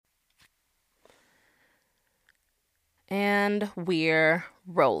And we're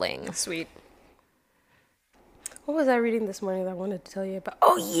rolling. Sweet. What was I reading this morning that I wanted to tell you about?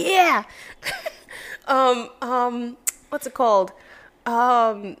 Oh yeah. What's it called?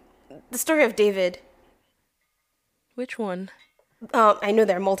 The story of David. Which one? I know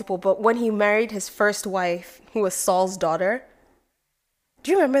there are multiple, but when he married his first wife, who was Saul's daughter.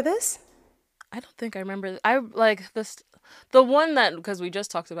 Do you remember this? I don't think I remember. I like this. The one that, because we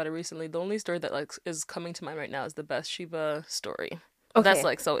just talked about it recently, the only story that like is coming to mind right now is the Bathsheba story. Okay. That's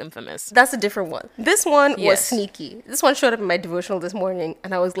like so infamous. That's a different one. This one was Yes. sneaky. This one showed up in my devotional this morning,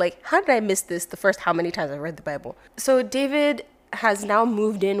 and I was like, how did I miss this the first how many times I read the Bible? So David has now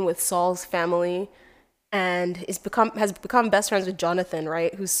moved in with Saul's family and has become best friends with Jonathan,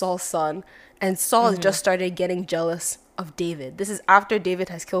 right? Who's Saul's son. And Saul has just started getting jealous of David. This is after David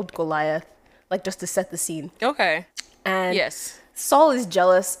has killed Goliath, like just to set the scene. Okay. And Yes. Saul is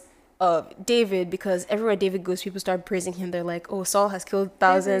jealous of David because everywhere David goes, people start praising him. They're like, oh, Saul has killed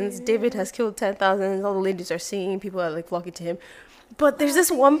thousands. David has killed 10,000. All the ladies are singing. People are like flocking to him. But there's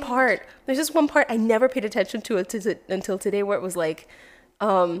this one part. I never paid attention to it until today, where it was like,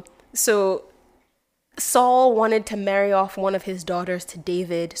 so Saul wanted to marry off one of his daughters to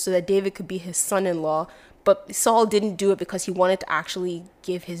David so that David could be his son-in-law. But Saul didn't do it because he wanted to actually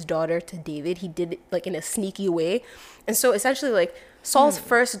give his daughter to David. He did it like in a sneaky way. And so essentially like Saul's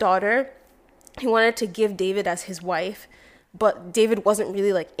first daughter, he wanted to give David as his wife, but David wasn't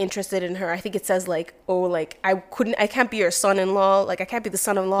really like interested in her. I think it says like, oh, like I can't be your son-in-law. Like I can't be the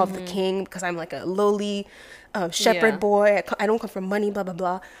son-in-law of the king because I'm like a lowly shepherd boy. I don't come from money, blah, blah,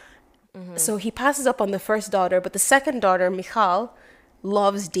 blah. So he passes up on the first daughter, but the second daughter, Michal,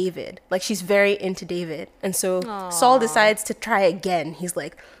 loves David. Like she's very into David. And so Saul decides to try again. He's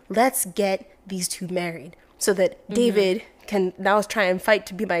like, let's get these two married so that David can now try and fight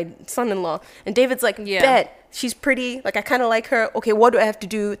to be my son-in-law. And David's like, bet, she's pretty. Like I kind of like her. Okay, what do I have to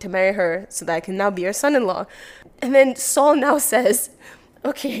do to marry her so that I can now be your son-in-law? And then Saul now says,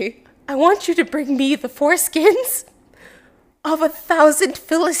 okay, I want you to bring me the foreskins of 1,000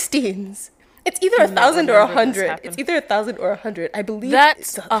 Philistines. It's either 1,000 or 100. It's either 1,000 or 100. I believe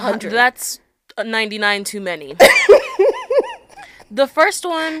That's it's 100. That's 99 too many. The first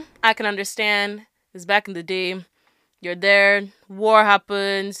one I can understand is back in the day. You're there, war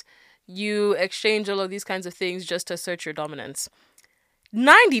happens, you exchange all of these kinds of things just to assert your dominance.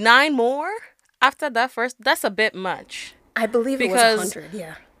 99 more after that first, that's a bit much. I believe it was 100,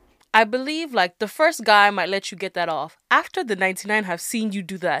 yeah. I believe like the first guy might let you get that off. After the 99 have seen you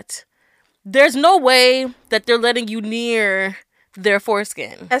do that, there's no way that they're letting you near their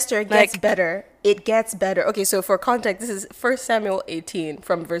foreskin. Esther, it gets better. It gets better. Okay, so for context, this is 1 Samuel 18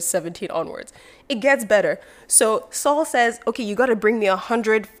 from verse 17 onwards. It gets better. So Saul says, okay, you got to bring me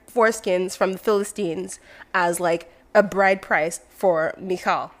 100 foreskins from the Philistines as like a bride price for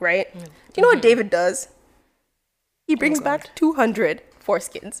Michal, right? Do you know what David does? He brings back 200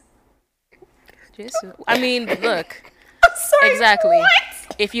 foreskins. I mean, look. Sorry, exactly.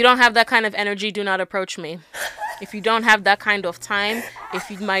 what? If you don't have that kind of energy, do not approach me. If you don't have that kind of time,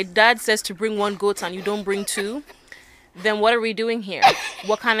 my dad says to bring one goat and you don't bring two, then what are we doing here?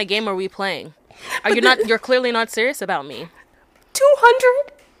 What kind of game are we playing? You're clearly not serious about me.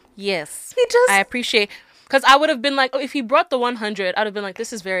 200? Yes. I appreciate, because I would have been like, oh, if he brought the 100, I'd have been like,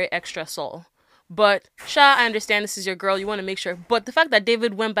 this is very extra, Saul. But Sha, I understand this is your girl. You want to make sure. But the fact that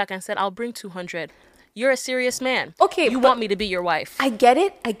David went back and said, I'll bring 200. You're a serious man. Okay. You want me to be your wife. I get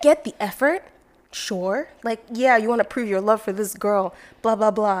it. I get the effort. Sure. Like, yeah, you want to prove your love for this girl. Blah,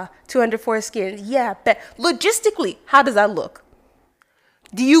 blah, blah. 200 foreskins. Yeah. But logistically, how does that look?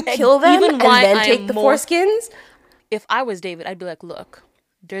 Do you kill them and then take the foreskins? If I was David, I'd be like, look,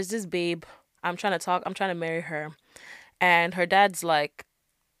 there's this babe. I'm trying to marry her. And her dad's like,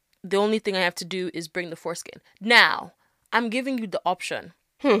 the only thing I have to do is bring the foreskin. Now, I'm giving you the option.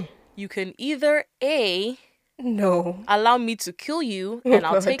 You can either allow me to kill you and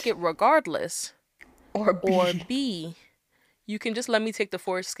I'll take it regardless. Or B, you can just let me take the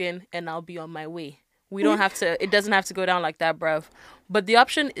foreskin and I'll be on my way. We don't have to, it doesn't have to go down like that, bruv. But the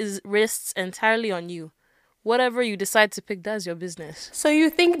option rests entirely on you. Whatever you decide to pick, that's your business. So you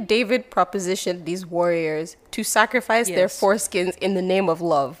think David propositioned these warriors to sacrifice their foreskins in the name of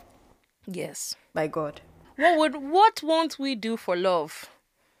love? Yes. By God. What won't we do for love?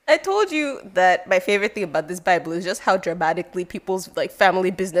 I told you that my favorite thing about this Bible is just how dramatically people's like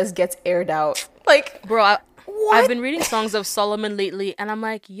family business gets aired out. Like, bro, I've been reading Songs of Solomon lately, and I'm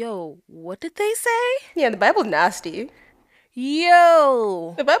like, yo, what did they say? Yeah, the Bible's nasty.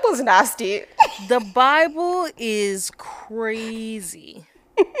 Yo, the Bible's nasty. The Bible is crazy.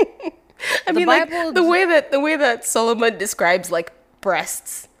 I mean, Bible, like the way that Solomon describes like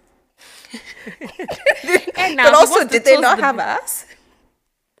breasts. and now But he also, wants to did they toast not the have ass?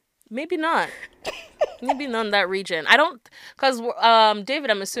 maybe not. Maybe not in that region. I don't, because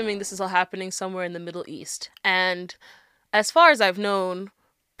David, I'm assuming this is all happening somewhere in the Middle East. And as far as I've known,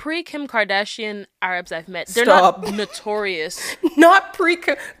 pre Kim Kardashian Arabs I've met, they're Stop. not notorious. Not pre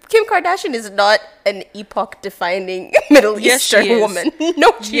Kim Kardashian is not an epoch defining Middle Yes, she Eastern is. woman.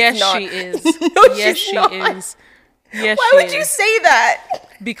 No, she's Yes, not. she is. No, Yes, she's she not. is. Yes, Why she would you is. say that?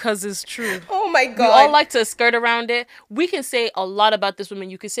 Because it's true. Oh my We god. all like to skirt around it. We can say a lot about this woman.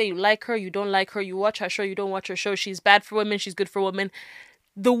 You can say you like her, you don't like her, you watch her show, you don't watch her show. She's bad for women, she's good for women.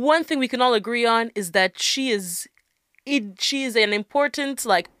 The one thing we can all agree on is that she is an important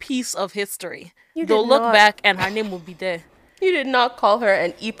like piece of history. You They'll did look not- back and her name will be there. You did not call her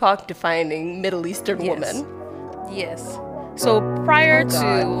an epoch defining Middle Eastern Yes. woman. Yes. So prior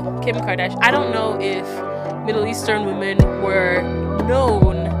Oh, to Kim Kardashian, I don't know if Middle Eastern women were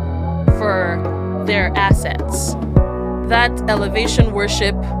known for their assets. That elevation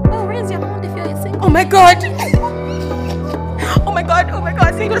worship. Oh, raise your hand if you're single. Oh my god. Oh my god. Oh my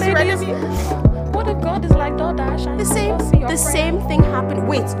god. Single Ladies, ladies. what if God is like DoorDash? And The you same go see your the friend? same thing happened.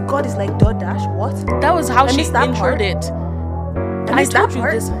 Wait, God is like DoorDash? What? That was how I she missed that introed part. it. I I missed told that you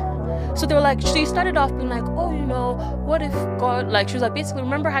part. this. So they were like, she started off being like, oh, you know, what if God, like, she was like, basically,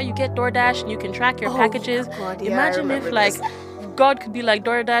 remember how you get DoorDash and you can track your Oh, packages? God, yeah, I Imagine if, remember like, this. God could be like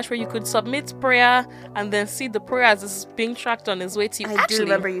DoorDash, where you could submit prayer and then see the prayer as it's being tracked on his way to you. I Actually, do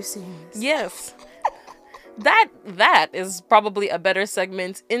remember you saying this. yes. That is probably a better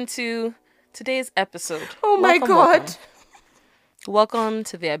segment into today's episode. Oh my Welcome, god. Welcome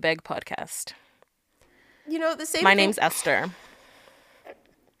to the I Beg podcast. You know, the same My thing. name's Esther.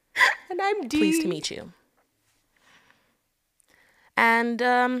 And I'm D. Pleased to meet you.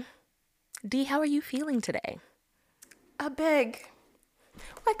 And Dee, how are you feeling today? I beg.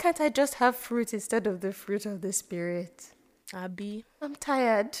 Why can't I just have fruit instead of the fruit of the spirit? Abby, I'm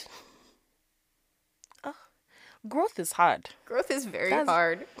tired. growth is hard. Growth is very That's-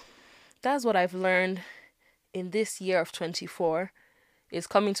 hard. That's what I've learned in this year of 24. It's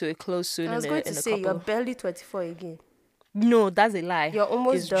coming to a close soon. I was in going a, to in a say, you're couple. barely 24 again. No, that's a lie. You're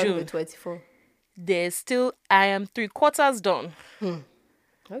almost It's done June. with 24. There's still. I am 3/4 done.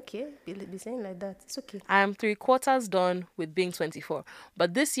 Okay, be saying like that. It's okay. I am 3/4 done with being 24.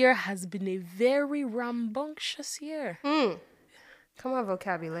 But this year has been a very rambunctious year. Come on,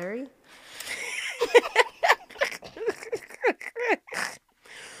 vocabulary.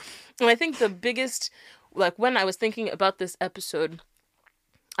 And I think the biggest, like, when I was thinking about this episode,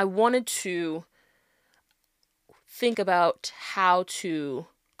 I wanted to think about how to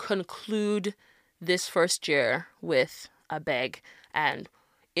conclude this first year with a beg. And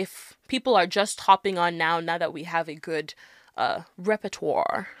if people are just hopping on now that we have a good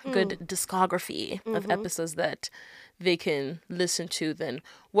repertoire, good discography of episodes that they can listen to, then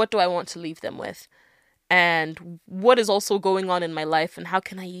what do I want to leave them with? And what is also going on in my life, and how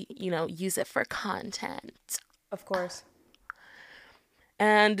can I, use it for content? Of course.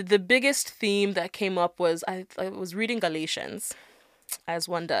 And the biggest theme that came up was I was reading Galatians, as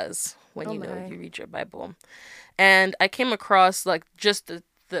one does when Oh you my. read your Bible. And I came across like just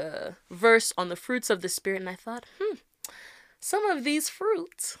the verse on the fruits of the Spirit, and I thought, some of these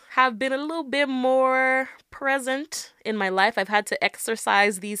fruits have been a little bit more present in my life. I've had to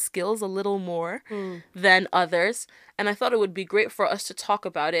exercise these skills a little more than others. And I thought it would be great for us to talk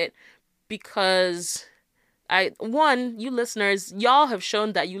about it because you listeners, y'all have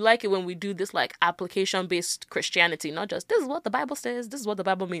shown that you like it when we do this like application-based Christianity, not just this is what the Bible says, this is what the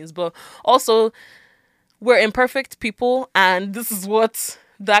Bible means, but also we're imperfect people and this is what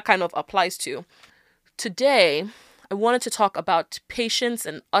that kind of applies to. Today, I wanted to talk about patience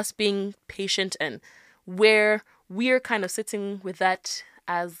and us being patient and where we're kind of sitting with that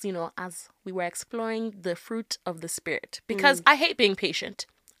as we were exploring the fruit of the Spirit. Because I hate being patient.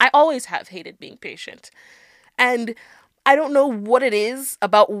 I always have hated being patient. And I don't know what it is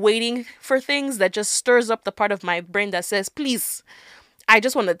about waiting for things that just stirs up the part of my brain that says, please, I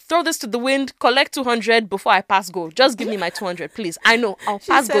just want to throw this to the wind, collect 200 before I pass go. Just give me my 200, please. I know I'll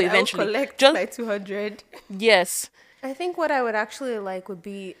pass go eventually. I'll collect Just my 200. yes. I think what I would actually like would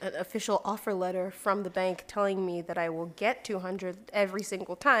be an official offer letter from the bank telling me that I will get 200 every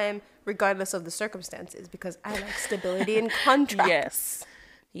single time, regardless of the circumstances, because I like stability in contracts. Yes.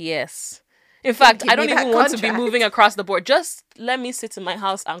 Yes. In fact, give I don't me that even want to be contract. moving across the board. Just let me sit in my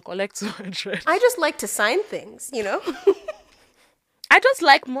house and collect 200. I just like to sign things, you know? I just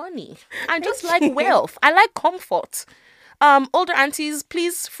like money. I just like wealth. I like comfort. older aunties,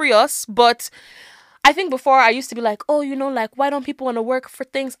 please free us. But I think before I used to be like, oh, like, why don't people want to work for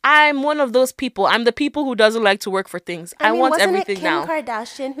things? I'm one of those people. I'm the people who doesn't like to work for things. I mean, want wasn't everything it Kim now.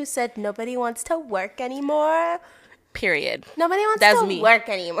 Kardashian who said nobody wants to work anymore? Period. Nobody wants That's to me. work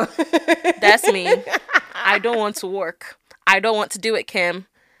anymore. That's me. I don't want to work. I don't want to do it, Kim.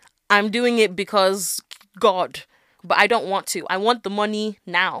 I'm doing it because God. But I don't want to. I want the money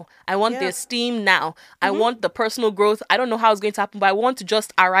now. I want the esteem now. I want the personal growth. I don't know how it's going to happen, but I want to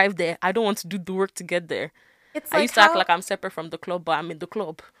just arrive there. I don't want to do the work to get there. It's I used to act like I'm separate from the club, but I'm in the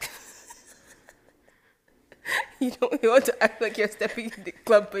club. You want to act like you're stepping in the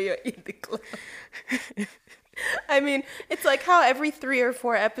club, but you're in the club. I mean, it's like how every 3 or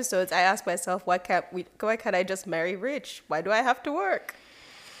 4 episodes I ask myself, why can't I just marry rich? Why do I have to work?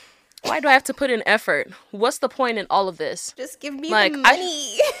 Why do I have to put in effort? What's the point in all of this? Just give me the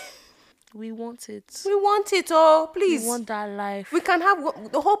money. We want it. We want it all, please. We want that life. We can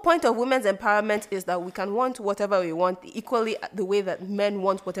have, the whole point of women's empowerment is that we can want whatever we want equally the way that men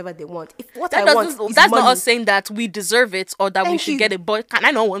want whatever they want. If what I want is that's money, not us saying that we deserve it or that we should get it, but can I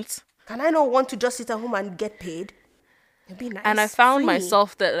not want? Can I not want to just sit at home and get paid? It'd be nice. And I found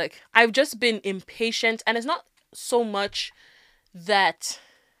myself that, like, I've just been impatient, and it's not so much that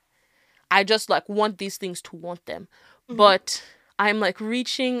I just, like, want these things to want them, but I'm, like,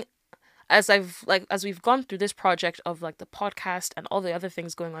 reaching, as we've gone through this project of, like, the podcast and all the other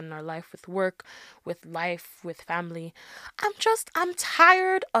things going on in our life, with work, with life, with family, I'm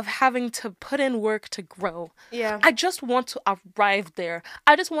tired of having to put in work to grow. Yeah. I just want to arrive there.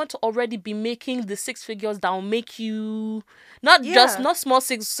 I just want to already be making the 6 figures that will make you, not small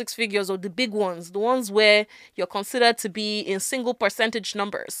six figures, or the big ones, the ones where you're considered to be in single percentage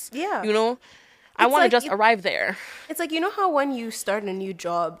numbers. Yeah. I want to just arrive there. It's like, how when you start a new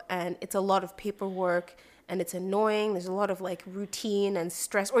job and it's a lot of paperwork and it's annoying, there's a lot of like routine and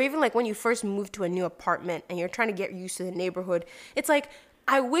stress, or even like when you first move to a new apartment and you're trying to get used to the neighborhood, it's like,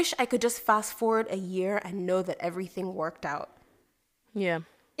 I wish I could just fast forward a year and know that everything worked out. Yeah.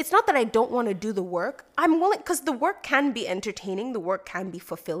 It's not that I don't want to do the work. I'm willing, because the work can be entertaining, the work can be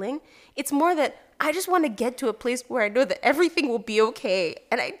fulfilling. It's more that I just want to get to a place where I know that everything will be okay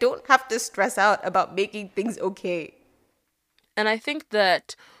and I don't have to stress out about making things okay. And I think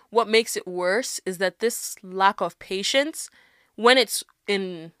that what makes it worse is that this lack of patience, when it's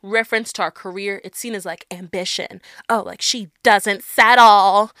in reference to our career, it's seen as like ambition. Oh, like she doesn't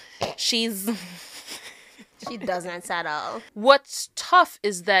settle. She doesn't settle. What's tough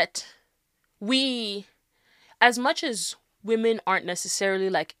is that we, as much as women aren't necessarily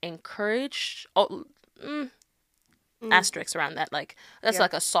like encouraged, asterisks around that, like that's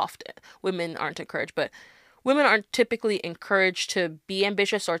like a soft, women aren't encouraged, but women aren't typically encouraged to be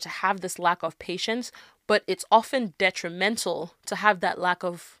ambitious or to have this lack of patience, but it's often detrimental to have that lack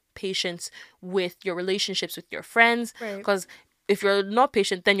of patience with your relationships with your friends, because if you're not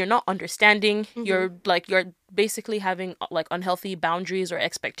patient, then you're not understanding. You're basically having like unhealthy boundaries or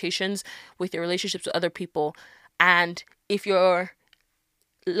expectations with your relationships with other people. And if you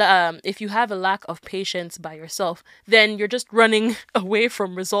have a lack of patience by yourself, then you're just running away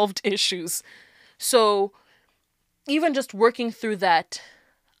from resolved issues. So even just working through that,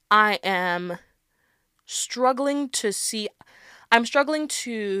 I'm struggling to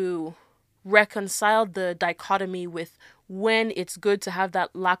reconcile the dichotomy with when it's good to have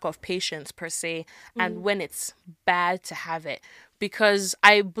that lack of patience per se, and when it's bad to have it. Because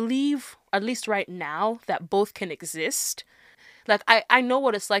I believe, at least right now, that both can exist. Like, I know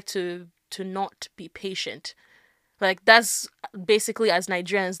what it's like to not be patient. Like, that's basically, as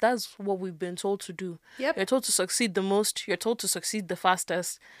Nigerians, that's what we've been told to do. Yep. You're told to succeed the most. You're told to succeed the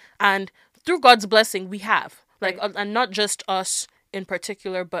fastest. And through God's blessing, we have. Like, and not just us in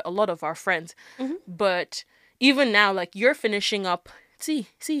particular, but a lot of our friends. But even now, like, you're finishing up. See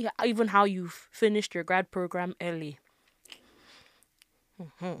even how you've finished your grad program early.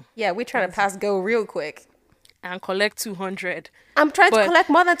 Yeah, we're trying to pass go real quick. And collect 200. I'm trying to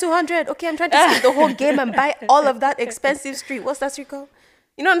collect more than 200. Okay, I'm trying to skip the whole game and buy all of that expensive street. What's that street called?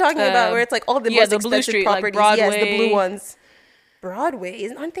 You know what I'm talking about? Where it's like all the most expensive blue street, properties. Like yes, the blue ones. Broadway.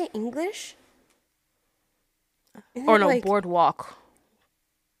 Aren't they English? Or no, like, Boardwalk.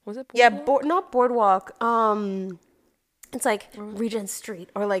 Was it Boardwalk? Yeah, not Boardwalk. It's like Regent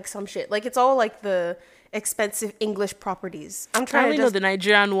Street or like some shit. Like it's all like the expensive English properties. I'm trying I only know the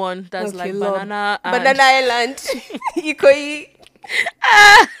Nigerian one that's like Banana Island. Ikoyi.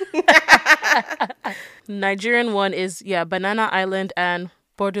 Nigerian one is Banana Island and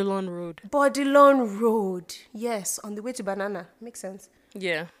Bordelon Road. Bordelon Road. Yes, on the way to Banana. Makes sense.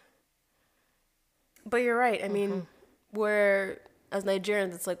 Yeah. But you're right. I mean, we're, as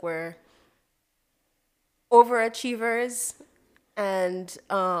Nigerians, it's like we're overachievers and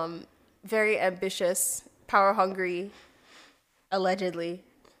very ambitious, power hungry, allegedly.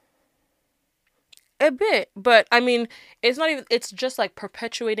 A bit, but I mean, it's not even, it's just like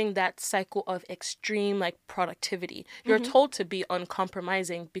perpetuating that cycle of extreme like productivity. You're told to be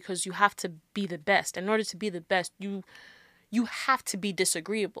uncompromising because you have to be the best. In order to be the best, you have to be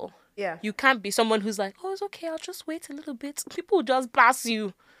disagreeable. Yeah. You can't be someone who's like, oh, it's okay, I'll just wait a little bit. People will just pass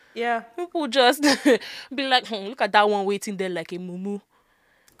you. Yeah. People will just be like, look at that one waiting there like a mumu.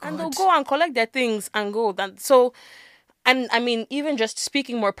 And they'll God. go and collect their things and go. So, and I mean, even just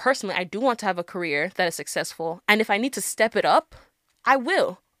speaking more personally, I do want to have a career that is successful. And if I need to step it up, I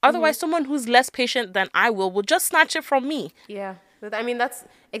will. Otherwise, someone who's less patient than I will just snatch it from me. Yeah. But I mean, that's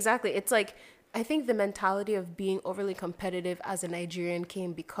exactly. It's like, I think the mentality of being overly competitive as a Nigerian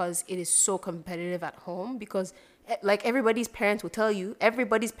came because it is so competitive at home. Because, like everybody's parents will tell you,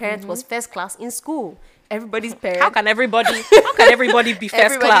 everybody's parents was first class in school. Everybody's parents. How can everybody be first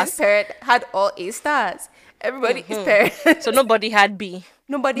Everybody's class? parent had all A stars. Everybody's parents. So nobody had B.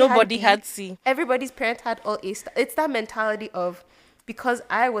 Nobody had C. Everybody's parent had all A stars. It's that mentality of, because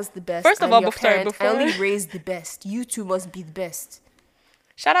I was the best. First of I'm all, your sorry, parent, before- I only raised the best. You two must be the best.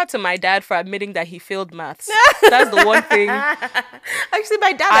 Shout out to my dad for admitting that he failed maths. That's the one thing. Actually,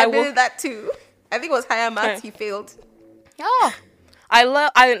 my dad I admitted will- that too. I think it was higher maths he failed. Oh,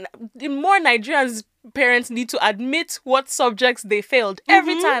 more Nigerians parents need to admit what subjects they failed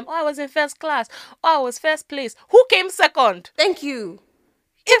every time. Oh, I was in first class. Oh, I was first place. Who came second? Thank you.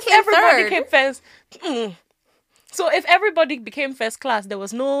 If came everybody third? came first. So if everybody became first class, there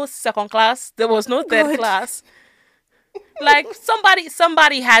was no second class. There was no third God. class. Like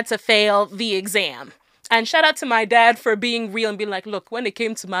somebody had to fail the exam. And shout out to my dad for being real and being like, look, when it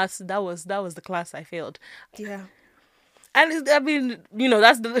came to maths, that was the class I failed. Yeah. And I mean,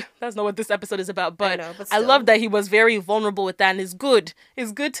 that's not what this episode is about. But know, but I still. love that he was very vulnerable with that, and it's good.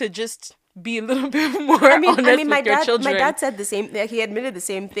 It's good to just be a little bit more honest with your children. My dad said the same. Like, he admitted the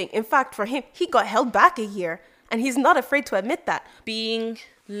same thing. In fact, for him, he got held back a year, and he's not afraid to admit that. Being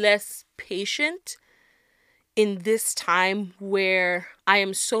less patient in this time where I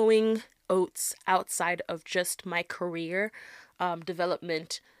am sowing oats outside of just my career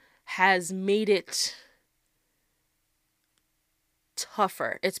development has made it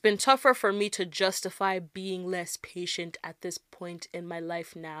tougher. It's been tougher for me to justify being less patient at this point in my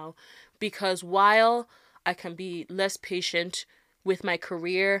life now, because while I can be less patient with my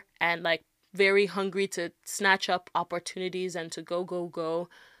career and like very hungry to snatch up opportunities and to go,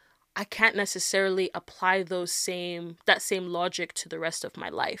 I can't necessarily apply that same logic to the rest of my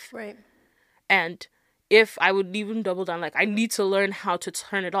life. Right. And if I would even double down, like I need to learn how to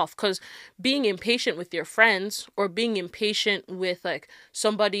turn it off, because being impatient with your friends or being impatient with like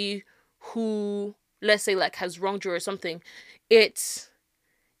somebody who, let's say, like has wronged you or something, it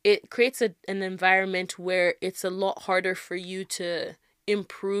creates an environment where it's a lot harder for you to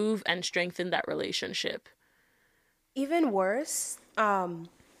improve and strengthen that relationship. Even worse, when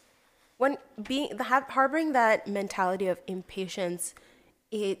harboring that mentality of impatience,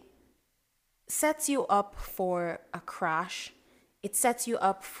 it sets you up for a crash. It sets you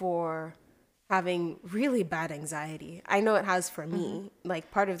up for having really bad anxiety. I know it has for me.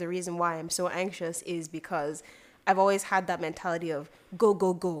 Like, part of the reason why I'm so anxious is because I've always had that mentality of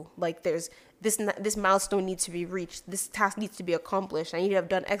go. Like, there's this milestone needs to be reached. This task needs to be accomplished. I need to have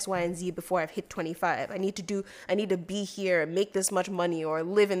done X, Y, and Z before I've hit 25. I need to be here and make this much money, or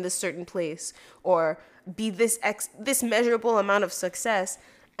live in this certain place, or be this measurable amount of success.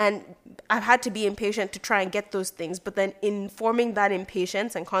 And I've had to be impatient to try and get those things. But then in forming that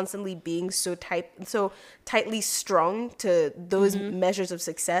impatience and constantly being so tightly strung to those measures of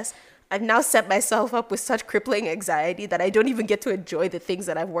success, I've now set myself up with such crippling anxiety that I don't even get to enjoy the things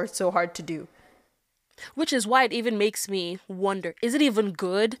that I've worked so hard to do. Which is why it even makes me wonder, is it even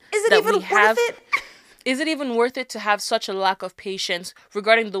good? Is it even worth it? Is it even worth it to have such a lack of patience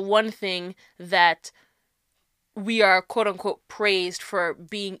regarding the one thing that we are quote unquote praised for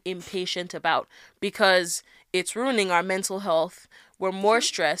being impatient about? Because it's ruining our mental health. We're more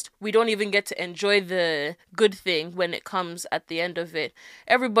stressed. We don't even get to enjoy the good thing when it comes at the end of it.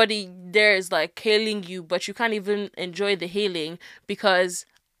 Everybody there is like hailing you, but you can't even enjoy the hailing because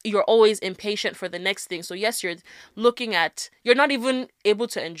you're always impatient for the next thing. So yes, you're not even able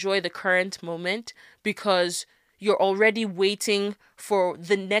to enjoy the current moment because you're already waiting for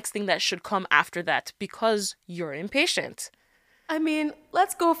the next thing that should come after that because you're impatient. I mean,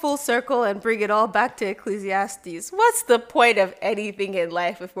 let's go full circle and bring it all back to Ecclesiastes. What's the point of anything in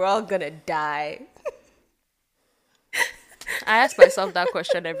life if we're all gonna die? I ask myself that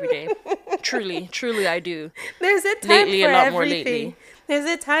question every day. Truly, I do. There's a time Lately, for a lot more everything. lately. There's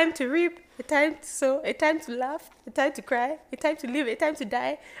a time to reap, a time to sow, a time to laugh, a time to cry, a time to live, a time to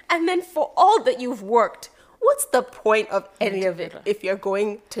die. And then for all that you've worked, what's the point of any of it if you're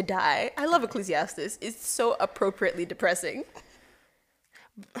going to die? I love Ecclesiastes. It's so appropriately depressing.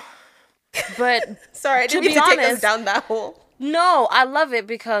 But Sorry, I to didn't mean be to take us honest, down that hole. no, I love it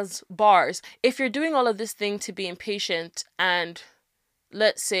because bars. If you're doing all of this thing to be impatient and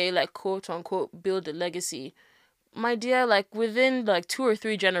let's say like quote unquote build a legacy, my dear, like within like 2 or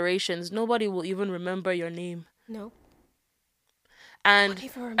 3 generations, nobody will even remember your name. No. And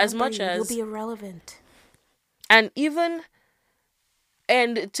as much You'll as be irrelevant. and even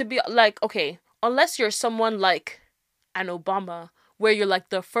and to be like, okay, unless you're someone like an Obama where you're like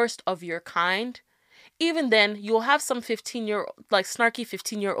the first of your kind, even then you'll have some 15-year like snarky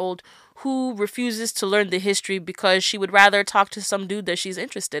 15-year-old who refuses to learn the history because she would rather talk to some dude that she's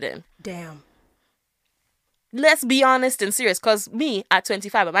interested in. Damn. Let's be honest and serious, because me at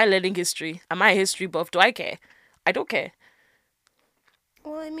 25, am I learning history? Am I a history buff? Do I care? I don't care.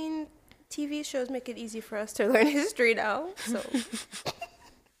 Well, I mean, TV shows make it easy for us to learn history now, so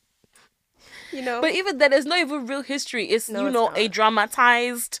you know. But even then, it's not even real history. It's, No, you it's know, not. a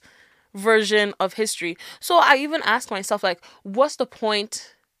dramatized version of history. So I even ask myself, like, what's the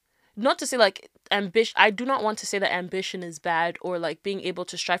point? Not to say like ambition. I do not want to say that ambition is bad or like being able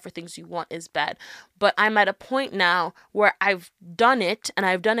to strive for things you want is bad. But I'm at a point now where I've done it, and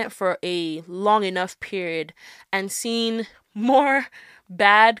I've done it for a long enough period and seen more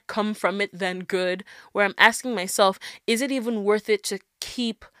bad come from it than good, where I'm asking myself, is it even worth it to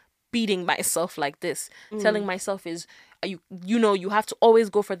keep beating myself like this? Telling myself is, you know, you have to always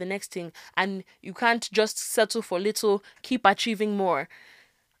go for the next thing, and you can't just settle for little, keep achieving more.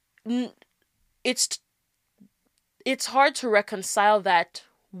 It's hard to reconcile that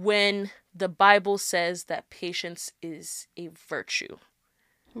when the Bible says that patience is a virtue.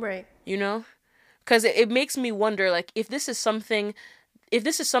 Right. You know? Because it makes me wonder, like, if this is something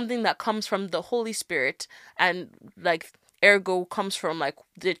that comes from the Holy Spirit, and like ergo comes from like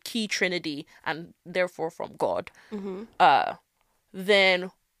the key Trinity and therefore from God,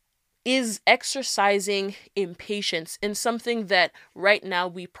 then is exercising impatience in something that right now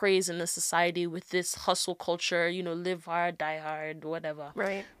we praise in the society with this hustle culture, you know, live hard, die hard, whatever.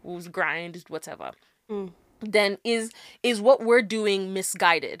 Right. Who's grind, whatever. Then is what we're doing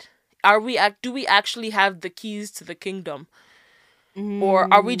misguided? Do we actually have the keys to the kingdom?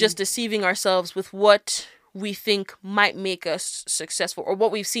 Or are we just deceiving ourselves with what we think might make us successful, or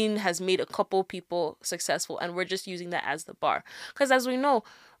what we've seen has made a couple people successful, and we're just using that as the bar? Because as we know,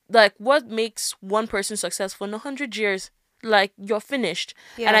 like, what makes one person successful in 100 years, like, you're finished.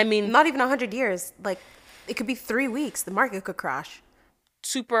 Yeah. And I mean, not even 100 years. Like, it could be 3 weeks. The market could crash.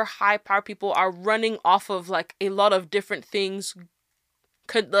 super high power people are running off of like a lot of different things,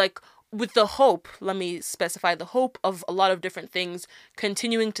 could like with the hope, let me specify, the hope of a lot of different things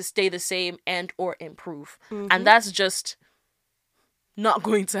continuing to stay the same and or improve. And that's just not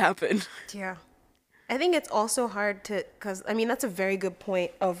going to happen. Yeah. I think it's also hard to, because I mean, that's a very good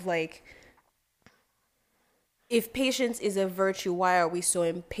point of like, if patience is a virtue, why are we so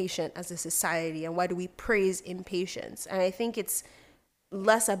impatient as a society, and why do we praise impatience? And I think it's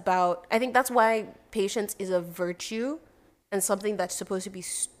less about, I think that's why patience is a virtue and something that's supposed to be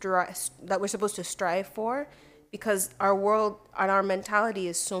that we're supposed to strive for, because our world and our mentality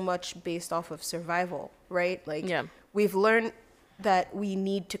is so much based off of survival, right? Like, Yeah. we've learned that we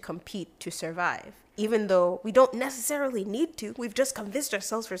need to compete to survive, even though we don't necessarily need to. We've just convinced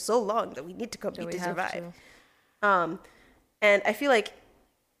ourselves for so long that we need to compete to survive. And I feel like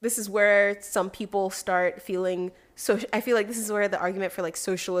this is where some people start feeling, so I feel like this is where the argument for like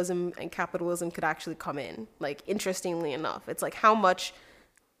socialism and capitalism could actually come in. Like, interestingly enough, it's like how much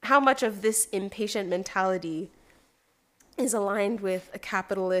of this impatient mentality is aligned with a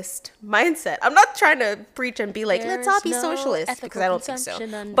capitalist mindset. I'm not trying to preach and be like, let's all be socialists, because I don't think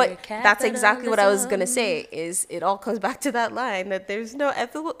so. But that's exactly what I was going to say, is it all comes back to that line that there's no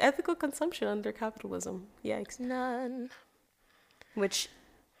ethical consumption under capitalism. Yikes. None. Which,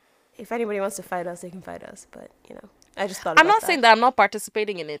 if anybody wants to fight us, they can fight us. But, you know, I just thought I'm about not saying that I'm not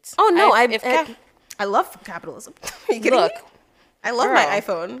participating in it. Oh, no, I love capitalism. Are you kidding look, me? I love my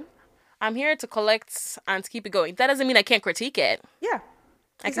iPhone. I'm here to collect and to keep it going. That doesn't mean I can't critique it. Yeah.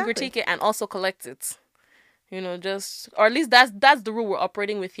 I can critique it and also collect it. You know, just, or at least that's the rule we're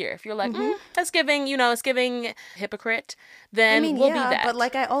operating with here. If you're like, it's giving hypocrite, then we'll be that. But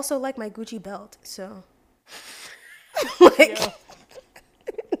like, I also like my Gucci belt, so like,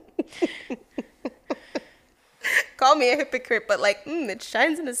 Call me a hypocrite, but like, it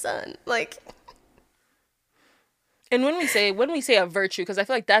shines in the sun. Like, And when we say a virtue, because I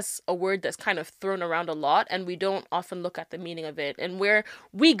feel like that's a word that's kind of thrown around a lot, and we don't often look at the meaning of it. And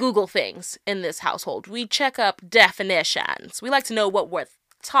we Google things in this household, we check up definitions. We like to know what we're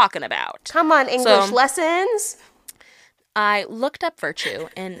talking about. come on, English lessons. I looked up virtue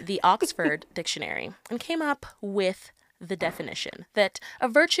in the Oxford Dictionary and came up with the definition that a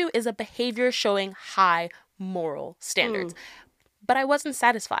virtue is a behavior showing high moral standards. But I wasn't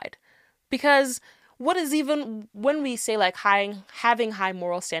satisfied, because what is, even when we say like having high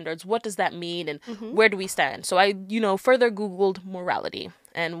moral standards, what does that mean, and where do we stand? So I, further Googled morality.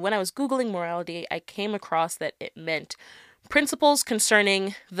 And when I was Googling morality, I came across that it meant principles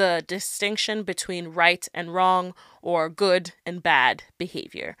concerning the distinction between right and wrong, or good and bad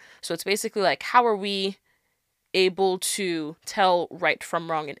behavior. So it's basically like, how are we able to tell right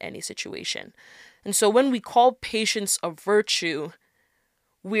from wrong in any situation? And so when we call patience a virtue,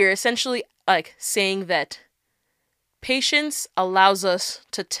 we're essentially like saying that patience allows us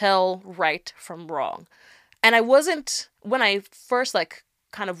to tell right from wrong. And when I first like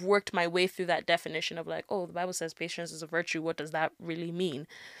kind of worked my way through that definition of like, oh, the Bible says patience is a virtue, what does that really mean?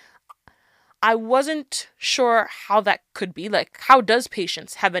 I wasn't sure how that could be. Like, how does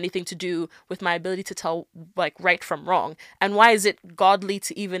patience have anything to do with my ability to tell like right from wrong? And why is it godly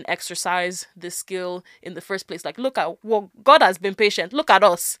to even exercise this skill in the first place? Like, God has been patient. Look at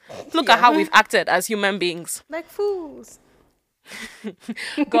us. Look at how we've acted as human beings. Like fools.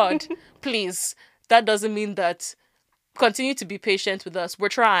 God, please. That doesn't mean that continue to be patient with us. We're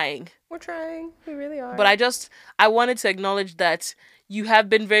trying. We're trying. We really are. But I wanted to acknowledge that you have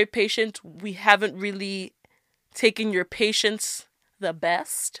been very patient. We haven't really taken your patience the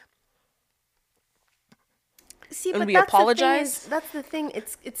best. See, and but we that's apologize. That's the thing.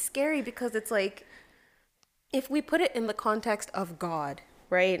 It's scary, because it's like, if we put it in the context of God,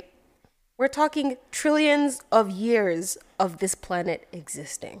 right? We're talking trillions of years of this planet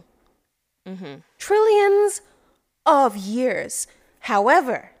existing. Trillions of years.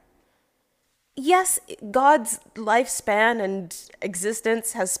 However, yes, God's lifespan and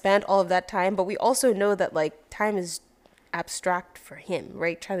existence has spanned all of that time, but we also know that like time is abstract for him,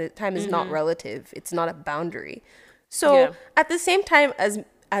 right? Time is not relative. It's not a boundary. So at the same time as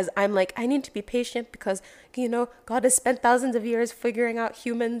I'm like, I need to be patient, because God has spent thousands of years figuring out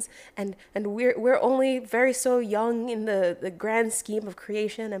humans, and we're only very so young in the grand scheme of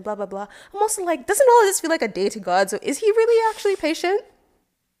creation and blah blah blah. I'm also like, doesn't all of this feel like a day to God? So is he really actually patient?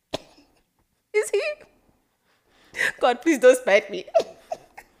 Is he? God, please don't spite me.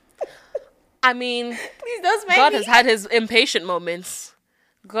 I mean, Please don't spite God me. has had his impatient moments.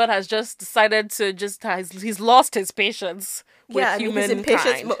 God has just decided to he's lost his patience with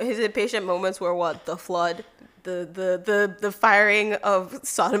humankind. His impatient moments were what? The flood, the firing of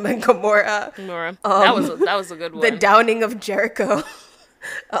Sodom and Gomorrah. That was a good one. The downing of Jericho.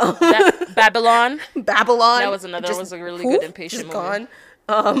 Babylon. Babylon. That was a really good impatient moment.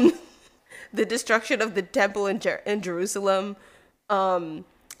 Gone. The destruction of the temple in Jerusalem.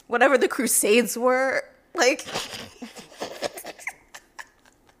 Whatever the Crusades were. Like,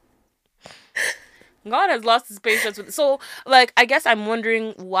 God has lost his patience with it. So, like, I guess I'm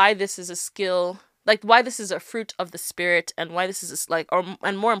wondering why this is a skill, like, why this is a fruit of the Spirit, and why this is,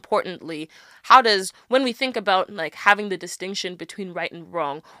 and more importantly, when we think about, like, having the distinction between right and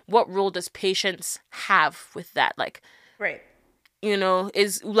wrong, what role does patience have with that? Like, right.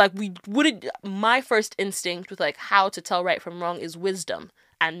 Is, like, my first instinct with, like, how to tell right from wrong is wisdom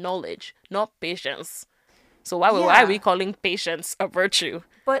and knowledge, not patience. So why are we calling patience a virtue?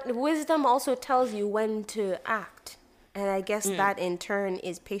 But wisdom also tells you when to act. And I guess that in turn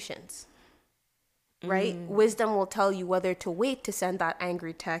is patience. Right? Wisdom will tell you whether to wait to send that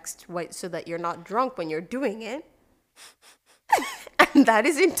angry text, so that you're not drunk when you're doing it. And that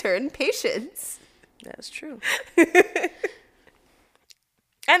is in turn patience. That's true.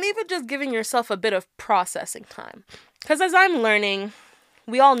 And even just giving yourself a bit of processing time. Because as I'm learning,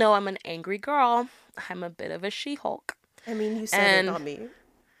 we all know I'm an angry girl. I'm a bit of a She-Hulk. I mean, you said it on me.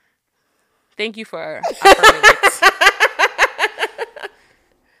 Thank you for affirming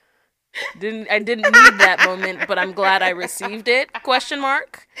it. I didn't need that moment, but I'm glad I received it. ?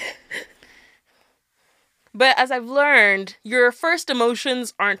 But as I've learned, your first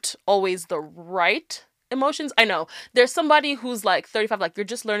emotions aren't always the right emotions. I know. There's somebody who's like 35, like, you're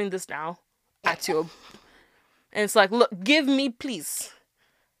just learning this now. And it's like, look, please.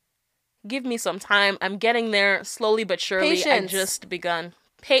 Give me some time. I'm getting there slowly but surely. Patience. I just begun.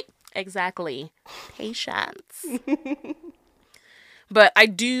 Exactly. Patience. But I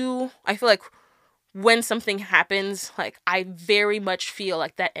feel like when something happens, like, I very much feel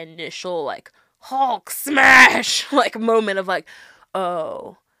like that initial, like, Hulk smash, like, moment of like,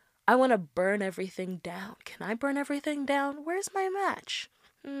 oh, I want to burn everything down. Can I burn everything down? Where's my match?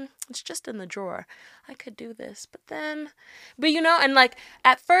 It's just in the drawer. I could do this, but you know, and like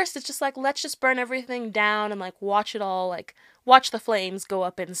at first it's just like, let's just burn everything down and like watch it all, like watch the flames go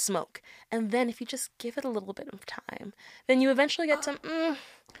up in smoke. And then if you just give it a little bit of time, then you eventually get to,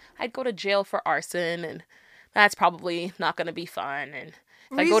 I'd go to jail for arson, and that's probably not going to be fun. And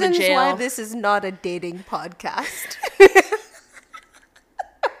if I go to jail, why this is not a dating podcast.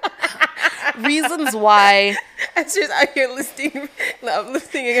 reasons why. I'm just out here listing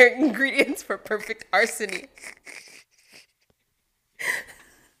your ingredients for perfect arsenic.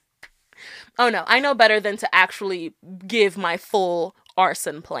 Oh no, I know better than to actually give my full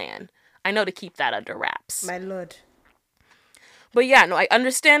arson plan. I know to keep that under wraps. My lord. But yeah, no, I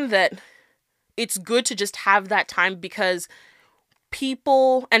understand that it's good to just have that time, because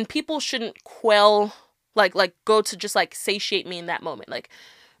people shouldn't quell, like go to just like satiate me in that moment. Like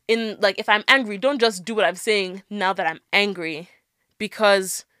if I'm angry, don't just do what I'm saying now that I'm angry,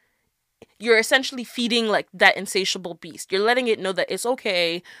 because you're essentially feeding like that insatiable beast. You're letting it know that it's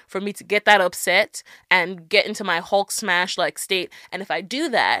okay for me to get that upset and get into my Hulk smash like state. And if I do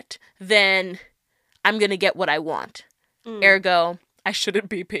that, then I'm going to get what I want. Ergo, I shouldn't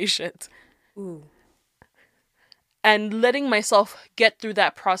be patient. Ooh. And letting myself get through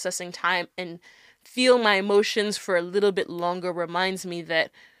that processing time and feel my emotions for a little bit longer reminds me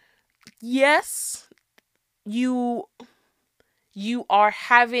that, yes, you are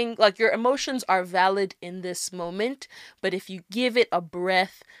having, like, your emotions are valid in this moment, but if you give it a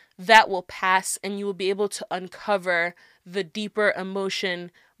breath, that will pass and you will be able to uncover the deeper emotion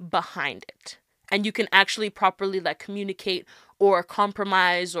behind it. And you can actually properly like communicate or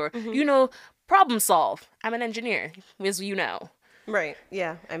compromise or, problem solve. I'm an engineer, as you know. Right.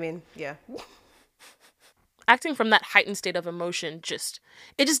 Yeah. I mean, yeah. Acting from that heightened state of emotion just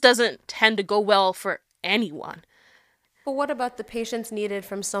doesn't tend to go well for anyone. But what about the patience needed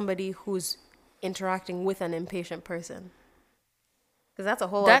from somebody who's interacting with an impatient person? Because that's a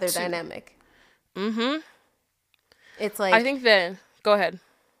whole other dynamic. Mm-hmm. It's like, I think that, go ahead.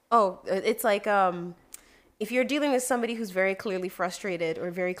 Oh, it's like if you're dealing with somebody who's very clearly frustrated or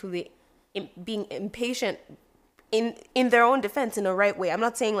very clearly being impatient in their own defense in the right way. I'm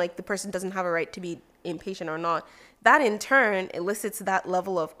not saying like the person doesn't have a right to be impatient or not. That in turn elicits that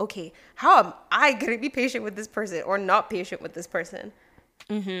level of, okay, how am I going to be patient with this person or not patient with this person?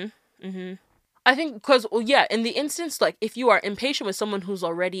 Mm-hmm. Mm-hmm. I think because, in the instance, like, if you are impatient with someone who's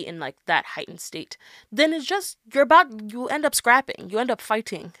already in, like, that heightened state, then it's just, you end up scrapping. You end up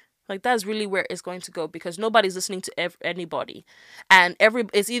fighting. Like, that's really where it's going to go, because nobody's listening to anybody. And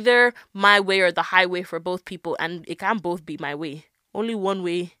it's either my way or the highway for both people, and it can't both be my way. Only one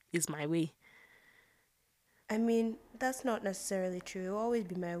way is my way. I mean, that's not necessarily true. It'll always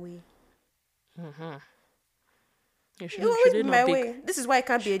be my way. Mm-hmm. It'll always be my way. This is why it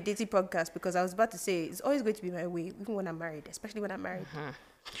can't be a dating podcast, because I was about to say it's always going to be my way, even when I'm married, especially when I'm married. Mm-hmm.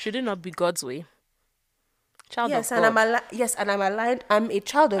 Should it not be God's way? Child yes, of God. And I'm aligned. I'm a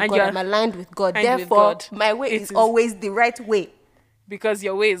child of and God. I'm aligned with God. Therefore, my way is always the right way. Because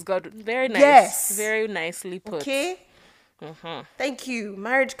your way is God. Very nice. Yes. Very nicely put. Okay. Mm-hmm. Thank you.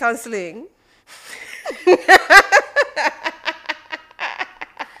 Marriage counseling.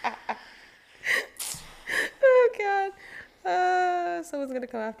 Oh God. Someone's gonna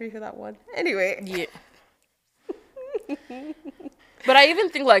come after you for that one. Anyway. Yeah. But I even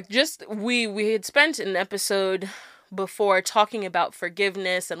think like we had spent an episode before talking about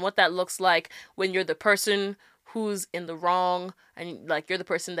forgiveness and what that looks like when you're the person who's in the wrong and like you're the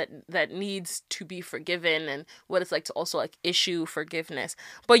person that needs to be forgiven, and what it's like to also like issue forgiveness.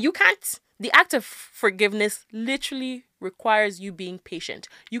 But you can't, the act of forgiveness literally requires you being patient.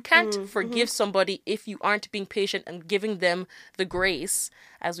 You can't forgive somebody if you aren't being patient and giving them the grace,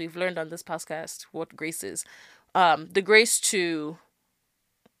 as we've learned on this podcast what grace is, the grace to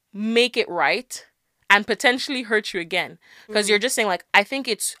make it right and potentially hurt you again. Because you're just saying like, I think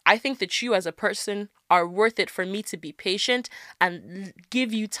that you as a person are worth it for me to be patient and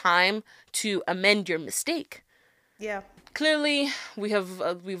give you time to amend your mistake. Yeah. Clearly,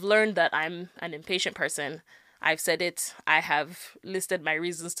 we've learned that I'm an impatient person. I've said it. I have listed my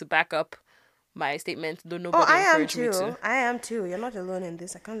reasons to back up my statement. Though nobody encouraged me to. I am too. You're not alone in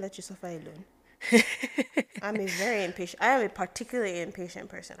this. I can't let you suffer alone. I'm a very impatient. I am a particularly impatient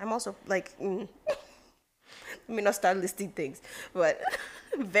person. I'm also like, let me not start listing things, but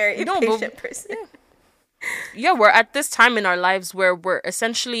very impatient person. Yeah, we're at this time in our lives where we're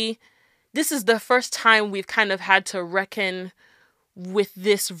essentially this is the first time we've kind of had to reckon with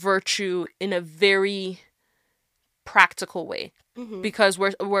this virtue in a very practical way. Because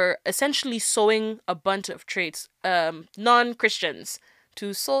we're essentially sowing a bunch of traits. Non-Christians,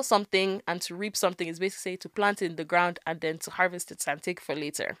 to sow something and to reap something is basically to plant it in the ground and then to harvest it and take for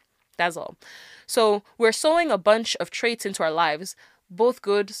later. That's all. So we're sowing a bunch of traits into our lives, both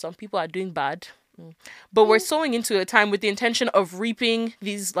good. Some people are doing bad. But we're sowing into a time with the intention of reaping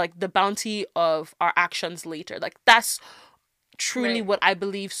these, like, the bounty of our actions later. Like, that's truly Right. what I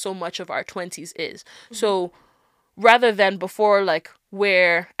believe so much of our 20s is. So rather than before, like,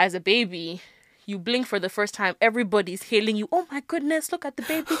 where as a baby you blink for the first time, everybody's hailing you. Oh my goodness, look at the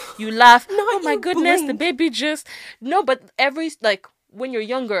baby. You laugh. Oh my you goodness, the blink. baby just... No, but like, when you're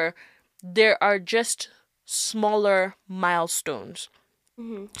younger, there are just smaller milestones.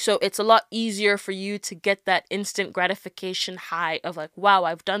 So it's a lot easier for you to get that instant gratification high of, like, wow,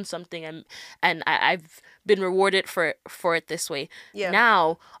 I've done something, and I've been rewarded for it this way. Yeah.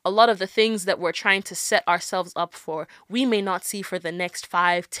 Now, a lot of the things that we're trying to set ourselves up for, we may not see for the next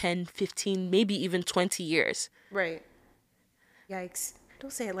 5, 10, 15, maybe even 20 years. Right. Yikes.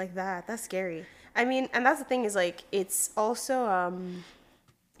 Don't say it like that. That's scary. I mean, and that's the thing is, like, it's also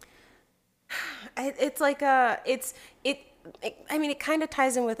it's like I mean, it kind of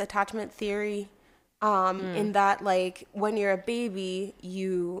ties in with attachment theory, in that, like, when you're a baby,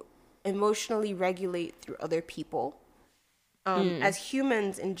 you emotionally regulate through other people. As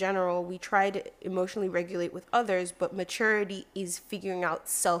humans in general, we try to emotionally regulate with others, but maturity is figuring out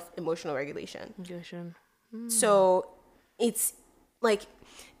self-emotional regulation. So it's like,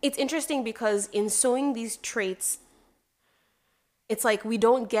 it's interesting because in sowing these traits, it's like we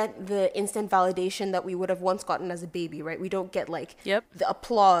don't get the instant validation that we would have once gotten as a baby, right? We don't get, like, Yep. the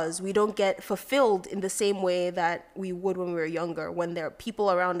applause. We don't get fulfilled in the same way that we would when we were younger, when there are people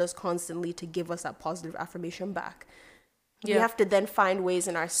around us constantly to give us that positive affirmation back. We have to then find ways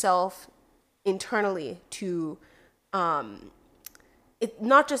in ourselves internally to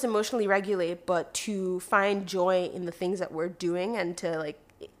not just emotionally regulate, but to find joy in the things that we're doing, and to, like,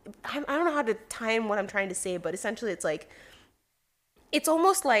 I don't know how to time what I'm trying to say, but essentially it's like, it's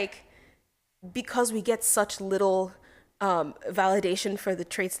almost like, because we get such little validation for the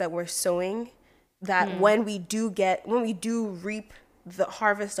traits that we're sowing, that when we do reap the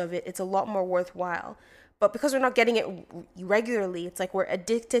harvest of it, it's a lot more worthwhile. But because we're not getting it regularly, it's like we're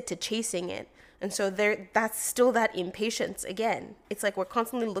addicted to chasing it. And so that's still that impatience again. It's like we're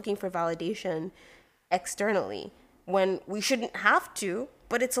constantly looking for validation externally when we shouldn't have to,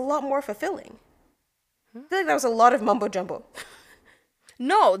 but it's a lot more fulfilling. I feel like that was a lot of mumbo jumbo.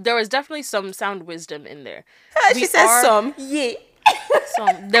 No, there was definitely some sound wisdom in there. She says some. Yeah.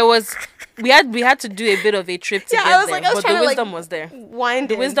 There was... We had to do a bit of a trip to get there, but the wisdom was there.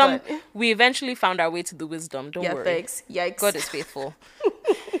 The Wisdom, we eventually found our way to the wisdom. Don't worry. Thanks. Yikes. God is faithful.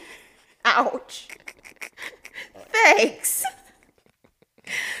 Ouch. Thanks.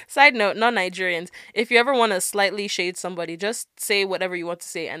 Side note, non-Nigerians, if you ever want to slightly shade somebody, just say whatever you want to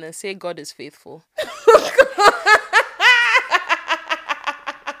say and then say God is faithful.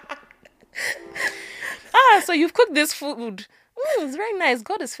 So you've cooked this food. It's very nice.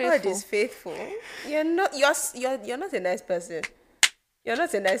 God is faithful. God is faithful. You're not a nice person. You're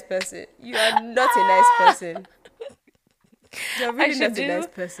not a nice person. You are not a nice person. You're really not a nice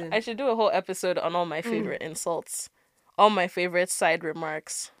person. I should do a whole episode on all my favorite insults. All my favorite side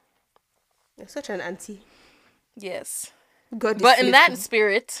remarks. You're such an auntie. Yes. God is But faithful. in that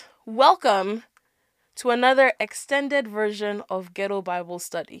spirit, welcome to another extended version of Ghetto Bible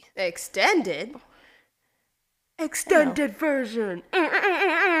Study. Extended version.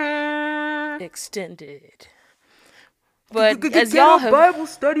 Extended. But as y'all have... Bible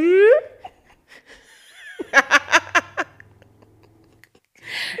study.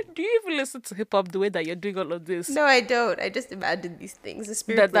 Do you even listen to hip hop the way that you're doing all of this? No, I don't. I just imagined these things. The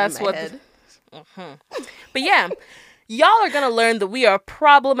spirit That's in my what. head. But yeah, y'all are gonna learn that we are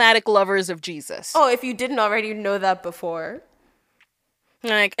problematic lovers of Jesus. Oh, if you didn't already know that before.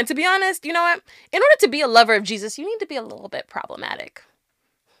 Like, and to be honest, you know what? In order to be a lover of Jesus, you need to be a little bit problematic.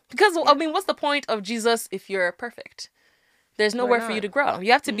 Because, I mean, what's the point of Jesus if you're perfect? There's nowhere for you to grow.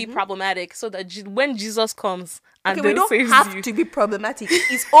 You have to be problematic so that when Jesus comes and Okay, we don't saves have you, to be problematic.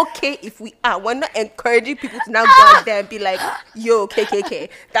 It's okay if we are. We're not encouraging people to now go out there and be like, yo, KKK.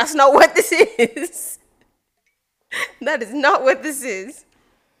 That's not what this is. That is not what this is.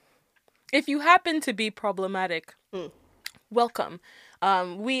 if you happen to be problematic, welcome.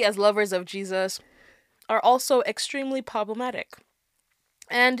 We as lovers of Jesus are also extremely problematic.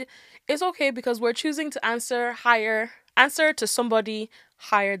 And it's okay because we're choosing to answer answer to somebody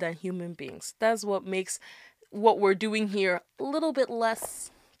higher than human beings. That's what makes what we're doing here a little bit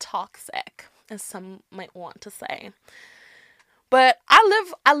less toxic, as some might want to say. But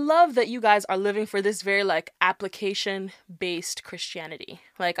I love that you guys are living for this very like application based Christianity.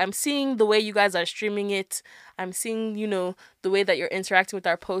 Like I'm seeing the way you guys are streaming it. I'm seeing, the way that you're interacting with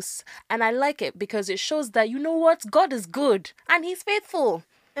our posts, and I like it because it shows that what? God is good and he's faithful.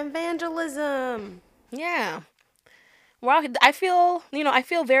 Evangelism. Yeah. Well, I feel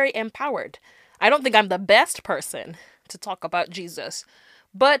very empowered. I don't think I'm the best person to talk about Jesus,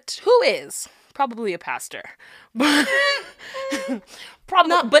 but who is? Probably a pastor. But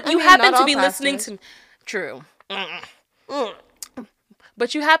but you happen to be listening to true.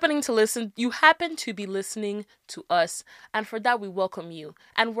 But you happen to be listening to us, and for that we welcome you.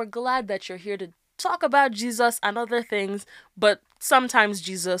 And we're glad that you're here to talk about Jesus and other things, but sometimes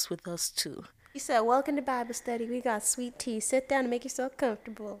Jesus with us too. You said, welcome to Bible study. We got sweet tea. Sit down and make yourself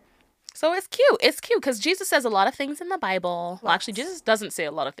comfortable. So it's cute. It's cute because Jesus says a lot of things in the Bible. Well, actually, Jesus doesn't say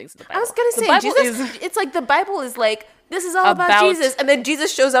a lot of things in the Bible. I was going to say, Jesus, it's like the Bible is like, this is all about Jesus. And then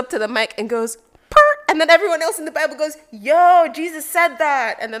Jesus shows up to the mic and goes, purr, and then everyone else in the Bible goes, yo, Jesus said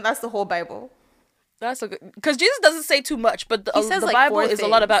that. And then that's the whole Bible. That's okay. Because Jesus doesn't say too much, but the like Bible is a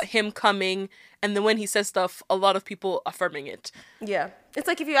lot about him coming. And then when he says stuff, a lot of people affirming it. Yeah. It's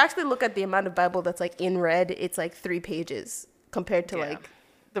like if you actually look at the amount of Bible that's like in red, it's like 3 pages compared to like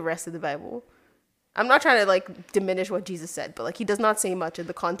the rest of the Bible. I'm not trying to like diminish what Jesus said, but like he does not say much in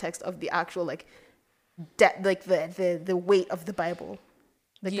the context of the actual like the weight of the Bible,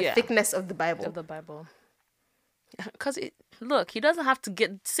 like the thickness of the Bible. Because look, he doesn't have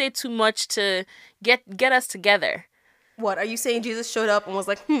to say too much to get us together. What are you saying? Jesus showed up and was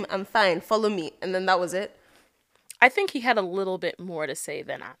like, I'm fine, follow me, and then that was it? I think he had a little bit more to say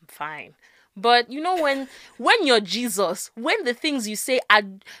than I'm fine. But when you're Jesus, when the things you say are,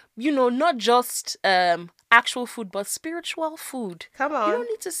 not just actual food, but spiritual food. Come on. You don't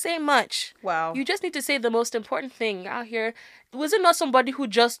need to say much. Wow. You just need to say the most important thing out here. Was it not somebody who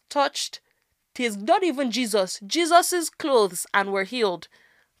just touched not even Jesus's clothes and were healed?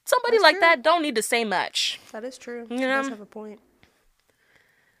 Somebody like that don't need to say much. That is true. He does have a point.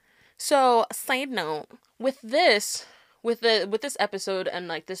 So, side note, with this episode and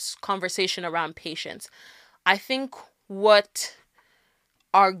like this conversation around patience, I think what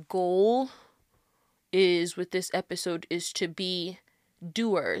our goal is with this episode is to be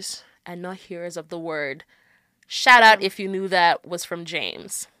doers and not hearers of the word. Shout out if you knew that was from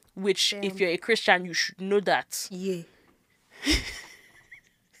James, which if you're a Christian, you should know that. Yeah.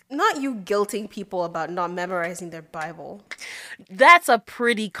 Not you guilting people about not memorizing their Bible. That's a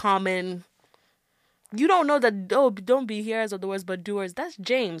pretty common... You don't know that, don't be hearers of the words, but doers. That's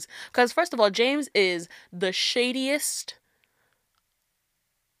James. Because first of all, James is the shadiest,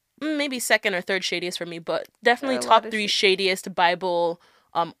 maybe second or third shadiest for me, but definitely top 3 shadiest Bible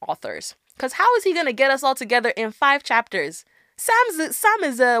authors. Because how is he going to get us all together in 5 chapters? Sam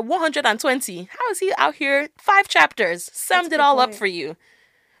is 120. How is he out here 5 chapters? Summed it all up for you.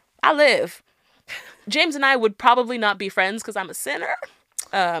 I live. James and I would probably not be friends because I'm a sinner.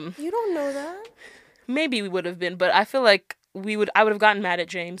 You don't know that. Maybe we would have been, but I feel like I would have gotten mad at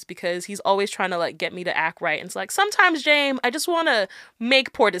James because he's always trying to like get me to act right. And it's like, sometimes, James, I just want to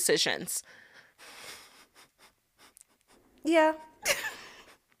make poor decisions. Yeah.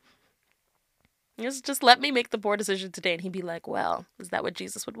 Just let me make the poor decision today. And he'd be like, well, is that what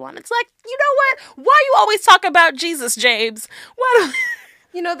Jesus would want? It's like, you know what? Why you always talk about Jesus, James?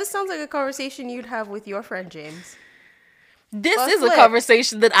 This sounds like a conversation you'd have with your friend James. This is a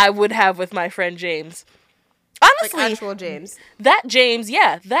conversation that I would have with my friend James. Honestly, like actual James. That James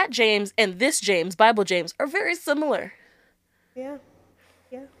and this James, Bible James, are very similar. Yeah.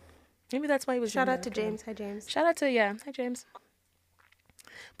 Yeah. Maybe that's why he was... Shout out to James. Hi, James. Shout out to, hi, James.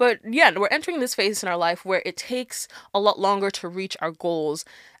 But yeah, we're entering this phase in our life where it takes a lot longer to reach our goals,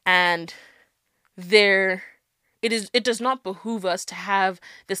 and it does not behoove us to have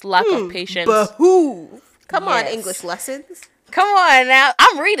this lack of patience. Behoove. Come on, English lessons. Come on now.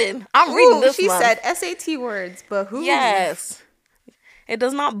 I'm reading this she month. said SAT words. Behoove. Yes. It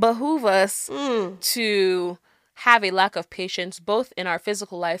does not behoove us to have a lack of patience, both in our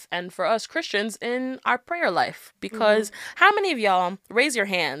physical life and for us Christians in our prayer life. Because how many of y'all, raise your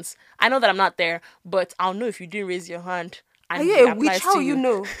hands? I know that I'm not there, but I'll know if you didn't raise your hand. How you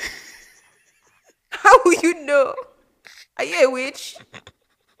know? How will you know? Are you a witch?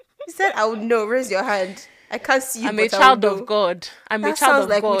 You said I would know. Raise your hand. I can't see you. I'm a child of God. I'm a child of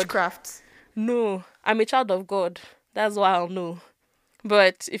God. That sounds like witchcraft. No, I'm a child of God. That's why I'll know.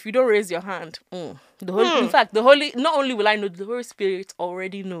 But if you don't raise your hand, In fact, the Holy, not only will I know, the Holy Spirit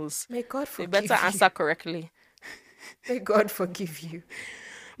already knows. May God So you forgive better you. answer correctly. May God forgive you.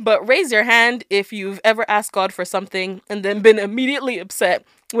 But raise your hand if you've ever asked God for something and then been immediately upset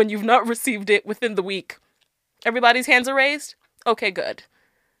when you've not received it within the week. Everybody's hands are raised? Okay, good.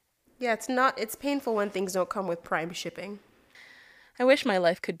 Yeah, it's painful when things don't come with Prime shipping. I wish my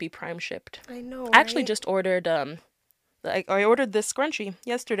life could be Prime shipped. I know, I actually right? just ordered I ordered this scrunchie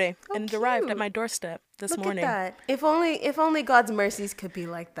yesterday Oh, and it arrived at cute. my doorstep this Look morning. at that. If only God's mercies could be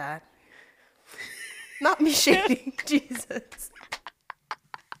like that. Not me shading Jesus.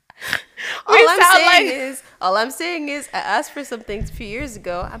 All I'm saying is I asked for some things a few years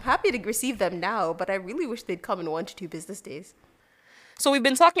ago. I'm happy to receive them now, but I really wish they'd come in 1 to 2 business days. So we've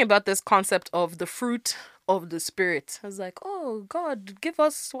been talking about this concept of the fruit of the spirit. I was like, oh God, give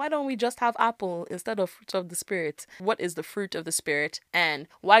us, why don't we just have apple instead of fruit of the spirit? What is the fruit of the spirit? And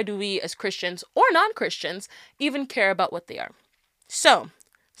why do we as Christians or non-Christians even care about what they are? So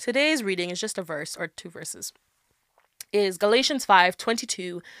today's reading is just a verse or 2 verses. Is Galatians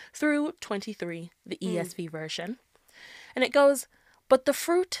 5:22 through 23, the ESV version. And it goes, but the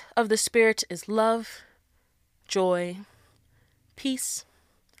fruit of the spirit is love, joy, peace,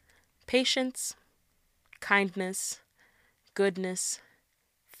 patience, kindness, goodness,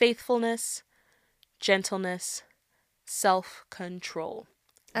 faithfulness, gentleness, self-control.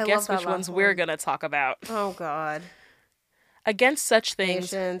 I Guess love which that ones last we're one. going to talk about. Oh God. Against such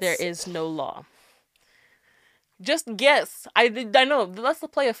things, Patience. there is no law. Just guess. I know. Let's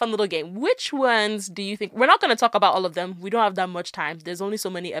play a fun little game. Which ones do you think? We're not going to talk about all of them. We don't have that much time. There's only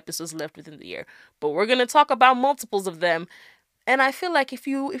so many episodes left within the year. But we're going to talk about multiples of them. And I feel like if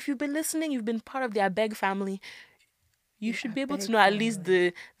you've been listening, you've been part of the Abeg family, you should be able to know at least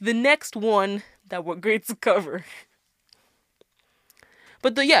the next one that we're going to cover.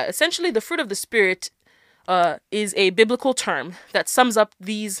 But essentially the fruit of the Spirit is a biblical term that sums up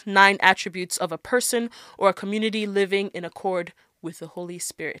these 9 attributes of a person or a community living in accord with the Holy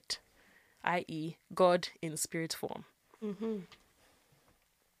Spirit, i.e. God in spirit form. Mm-hmm.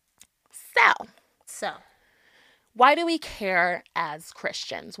 So, why do we care as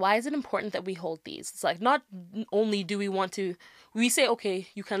Christians? Why is it important that we hold these? It's like not only do we say, okay,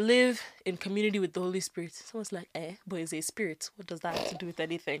 you can live in community with the Holy Spirit. Someone's like, but it's a spirit. What does that have to do with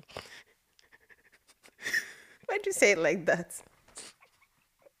anything? Why'd you say it like that?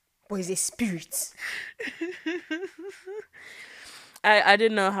 Boy, is a spirit. I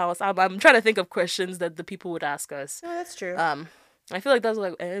didn't know how else. I'm trying to think of questions that the people would ask us. Oh, that's true. I feel like that's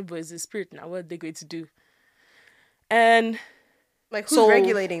like, but it's a spirit now. What are they going to do? And like, who's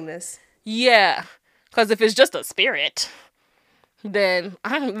regulating this? Yeah, because if it's just a spirit, then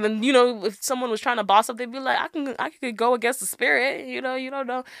if someone was trying to boss up, they'd be like, I could go against the spirit. You don't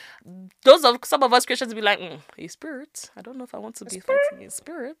know. Some of us Christians be like, a spirit. I don't know if I want to be fighting a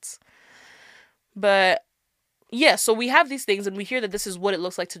spirit. But yeah, so we have these things, and we hear that this is what it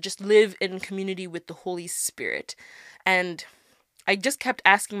looks like to just live in community with the Holy Spirit, and I just kept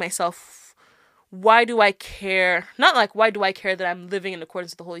asking myself, why do I care? Not like, why do I care that I'm living in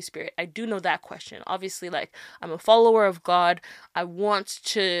accordance with the Holy Spirit? I do know that question. Obviously, like, I'm a follower of God. I want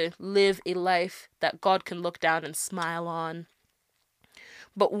to live a life that God can look down and smile on.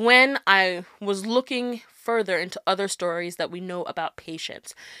 But when I was looking further into other stories that we know about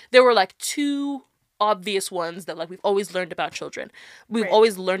patience, there were like 2 obvious ones that like we've always learned about children. We've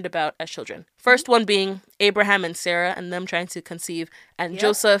always learned about as children. First one being Abraham and Sarah and them trying to conceive, and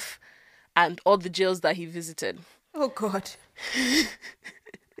Joseph and all the jails that he visited. Oh, God.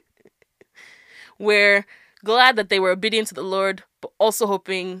 We're glad that they were obedient to the Lord, but also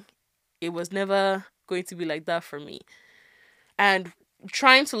hoping it was never going to be like that for me. And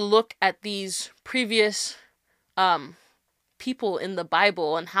trying to look at these previous people in the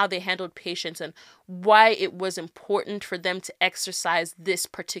Bible and how they handled patience and why it was important for them to exercise this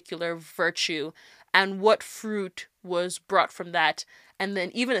particular virtue and what fruit was brought from that. And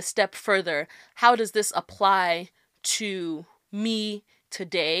then even a step further, how does this apply to me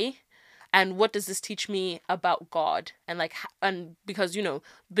today? And what does this teach me about God? And because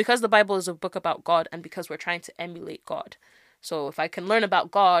the Bible is a book about God, and because we're trying to emulate God. So if I can learn about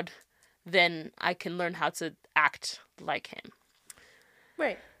God, then I can learn how to act like him.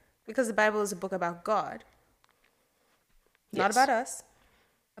 Right. Because the Bible is a book about God. Not about us.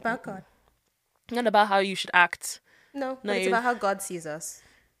 About God. Not about how you should act. No, but it's about how God sees us.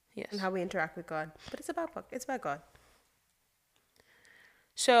 Yes. And how we interact with God. But it's about God.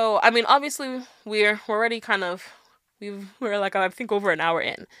 So, I mean, obviously, we're already we're like, I think, over an hour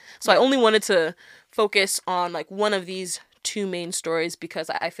in. So I only wanted to focus on like one of these two main stories because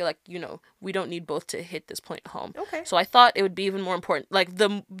I feel like, we don't need both to hit this point home. Okay. So I thought it would be even more important. Like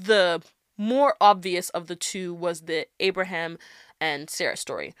the more obvious of the two was the Abraham and Sarah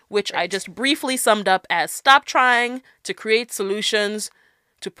story, which I just briefly summed up as stop trying to create solutions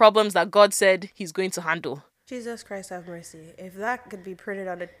to problems that God said he's going to handle. Jesus Christ have mercy. If that could be printed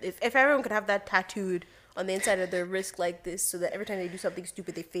on it, if everyone could have that tattooed on the inside of their wrist like this, so that every time they do something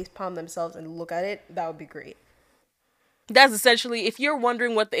stupid, they face palm themselves and look at it, that would be great. That's essentially, if you're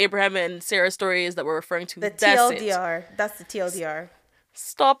wondering what the Abraham and Sarah story is that we're referring to, The that's TLDR. it. That's the TLDR.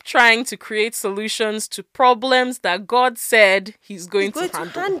 Stop trying to create solutions to problems that God said he's going to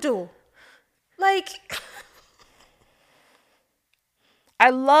handle. Like... I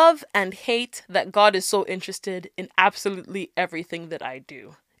love and hate that God is so interested in absolutely everything that I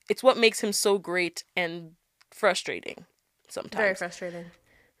do. It's what makes him so great and frustrating sometimes. Very frustrating.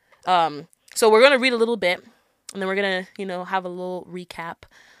 So we're going to read a little bit, and then we're going to, have a little recap,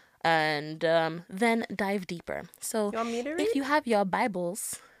 and then dive deeper. So you want me to read? If you have your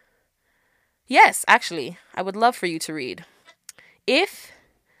Bibles... Yes, actually, I would love for you to read. If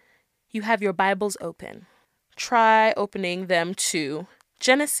you have your Bibles open, try opening them to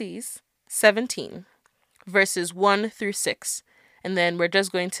Genesis 17, verses 1 through 6. And then we're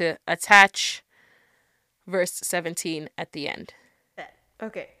just going to attach verse 17 at the end.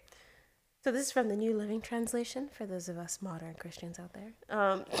 Okay. So this is from the New Living Translation for those of us modern Christians out there.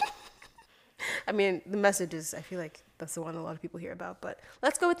 I mean, the message is, I feel like that's the one a lot of people hear about. But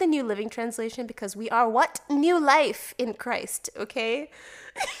let's go with the New Living Translation because we are what? New life in Christ, okay?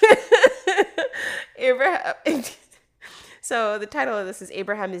 Abraham... So the title of this is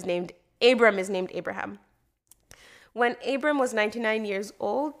Abram is named Abraham. When Abram was 99 years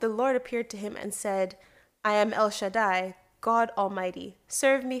old, the Lord appeared to him and said, I am El Shaddai, God Almighty.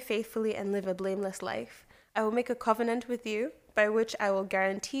 Serve me faithfully and live a blameless life. I will make a covenant with you, by which I will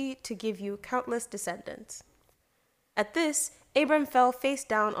guarantee to give you countless descendants. At this, Abram fell face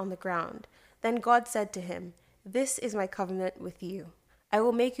down on the ground. Then God said to him, This is my covenant with you. I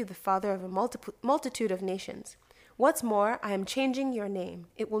will make you the father of a multitude of nations. What's more, I am changing your name.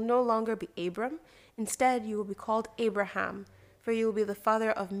 It will no longer be Abram. Instead, you will be called AbraHAm, for you will be the father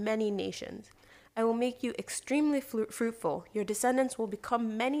of many nations. I will make you extremely fruitful. Your descendants will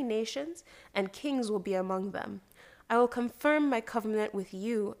become many nations, and kings will be among them. I will confirm my covenant with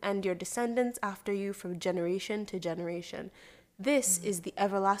you and your descendants after you from generation to generation. This is the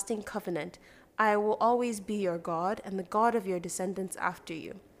everlasting covenant. I will always be your God and the God of your descendants after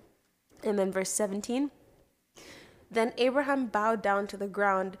you. And then verse 17. Then Abraham bowed down to the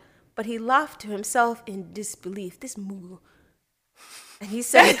ground, but he laughed to himself in disbelief. This mugu. And he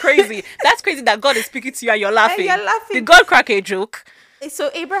said... That's crazy. That's crazy that God is speaking to you and you're laughing. And you're laughing. Did God crack a joke? So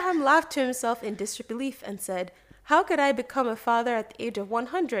Abraham laughed to himself in disbelief and said, How could I become a father at the age of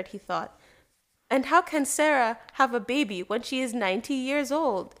 100, he thought. And how can Sarah have a baby when she is 90 years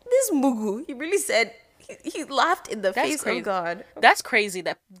old? This mugu, he really said... He laughed in the face of God. That's crazy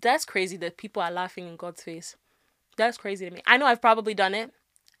that people are laughing in God's face. That's crazy to me. I know I've probably done it.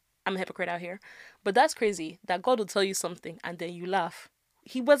 I'm a hypocrite out here. But that's crazy that God will tell you something and then you laugh.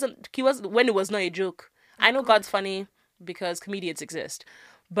 He wasn't when it was not a joke. I know God's funny because comedians exist.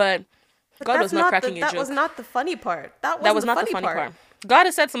 But God was not cracking a joke. That was not the funny part. That was not the funny part. God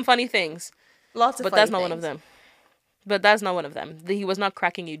has said some funny things. Lots of but funny that's not things. one of them. But that's not one of them. He was not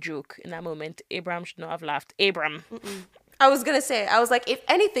cracking a joke in that moment. Abraham should not have laughed. Abram. I was going to say, I was like, if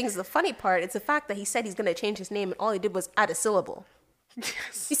anything's the funny part, it's the fact that he said he's going to change his name and all he did was add a syllable.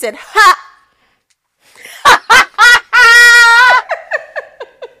 Yes. He said, ha!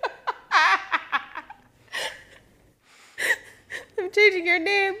 I'm changing your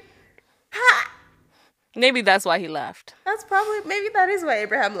name. Ha! Maybe that's why he laughed. Maybe that is why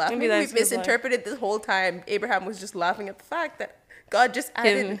Abraham laughed. Maybe we misinterpreted why. This whole time. Abraham was just laughing at the fact that God just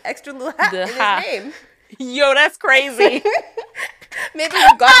added an extra little hat in his name. Yo, that's crazy. Maybe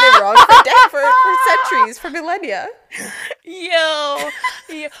we've gotten it wrong for centuries, for millennia. Yo.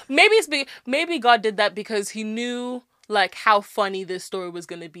 Maybe God did that because he knew like how funny this story was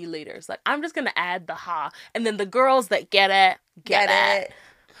gonna be later. It's like, I'm just gonna add the ha, and then the girls that get it.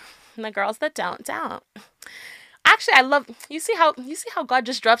 And the girls that don't. Actually, I love you see how God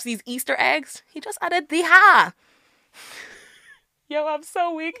just drops these Easter eggs? He just added the ha. Yo, I'm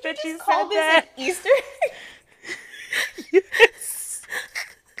so weak that you said that. An Easter egg? Yes.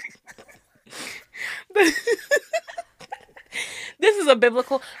 This is a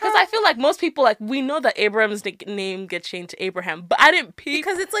biblical, because I feel like most people, like, we know that Abraham's name gets changed to Abraham, but I didn't peek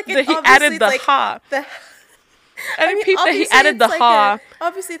because it's like that he added the ha. I I mean, repeat that he obviously added the it's like ha.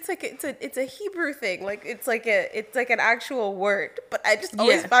 obviously it's a Hebrew thing. Like it's like an actual word. But I just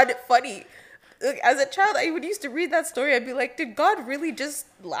always Yeah. found it funny. Like, as a child, I would used to read that story. I'd be like, did God really just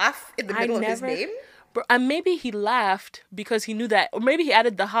laugh in the I middle of his never. name? Bro, and maybe he laughed because he knew that, or maybe he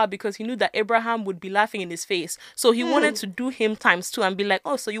added the ha because he knew that Abraham would be laughing in his face. So he wanted to do him times two and be like,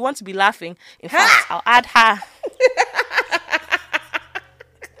 oh, so you want to be laughing? In fact, Ha! I'll add ha.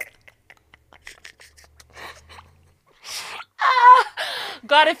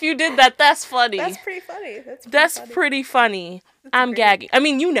 God, if you did that, that's funny. That's pretty funny. That's pretty funny. I'm great. gagging. I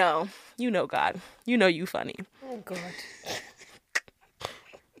mean, you know, God, you funny. Oh God.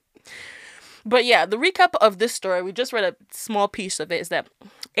 But yeah, the recap of this story, we just read a small piece of it, is that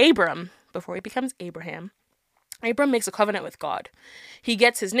Abram, before he becomes Abraham, Abram makes a covenant with God. He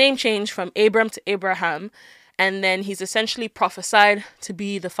gets his name changed from Abram to Abraham, and then he's essentially prophesied to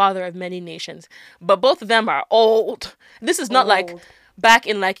be the father of many nations. But both of them are old. This is not like Old. back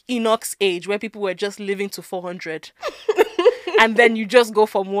in like Enoch's age where people were just living to 400. And then you just go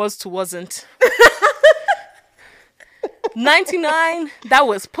from was to wasn't. 99, that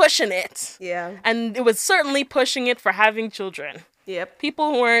was pushing it. Yeah. And it was certainly pushing it for having children. Yep.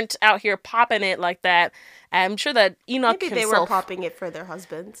 People weren't out here popping it like that. I'm sure that Enoch Maybe himself... they were popping it for their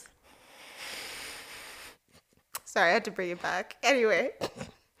husbands. Sorry, I had to bring it back. Anyway.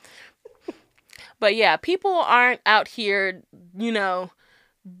 But yeah, people aren't out here,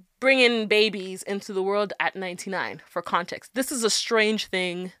 bringing babies into the world at 99, for context. This is a strange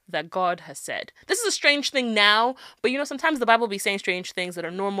thing that God has said. This is a strange thing now, but sometimes the Bible be saying strange things that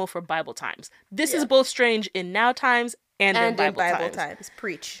are normal for Bible times. This is both strange in now times and in Bible times.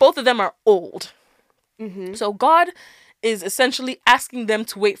 Preach. Both of them are old. Mm-hmm. So God is essentially asking them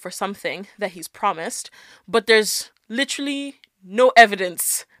to wait for something that he's promised, but there's literally no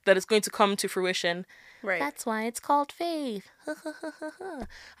evidence that it's going to come to fruition. Right. That's why it's called faith.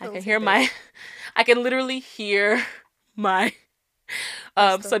 I can literally hear my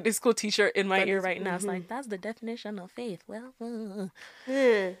Sunday school teacher in my ear right now. It's like, that's the definition of faith. Well,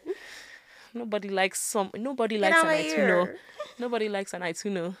 nobody likes an Aituno. Nobody likes an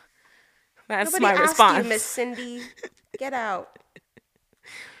Aituno. That's Nobody my asked response. you, Miss Cindy. Get out.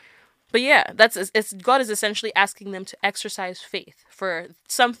 But yeah, God is essentially asking them to exercise faith for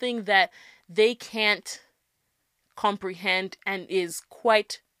something that they can't comprehend and is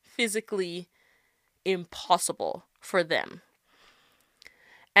quite physically impossible for them.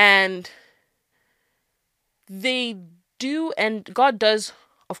 And they do, and God does,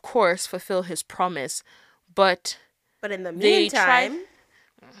 of course, fulfill his promise, but in the meantime,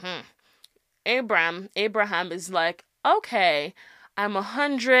 Abraham is like, okay, I'm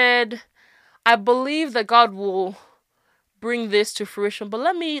 100. I believe that God will bring this to fruition, but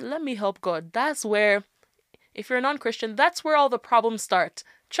let me help God. That's where, if you're a non-Christian, that's where all the problems start.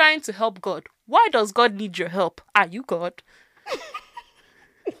 Trying to help God. Why does God need your help? Are you God?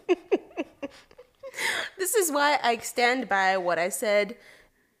 this is why I stand by what I said.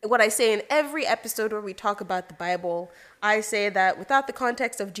 What I say in every episode where we talk about the Bible. I say that without the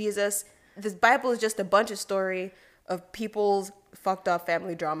context of Jesus, this Bible is just a bunch of story of people's fucked up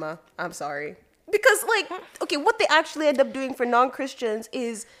family drama. I'm sorry. Because, okay, what they actually end up doing for non-Christians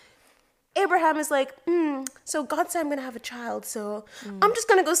is Abraham is like, so God said I'm going to have a child, so I'm just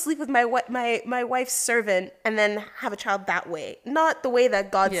going to go sleep with my wife's servant and then have a child that way. Not the way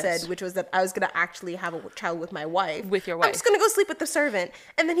that God said, which was that I was going to actually have a child with my wife. With your wife. I'm just going to go sleep with the servant.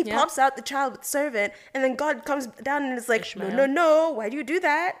 And then he pops out the child with the servant, and then God comes down and is like, Ishmael. no, why do you do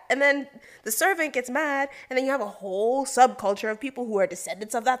that? And then the servant gets mad, and then you have a whole subculture of people who are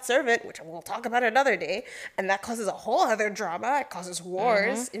descendants of that servant, which we'll talk about another day, and that causes a whole other drama. It causes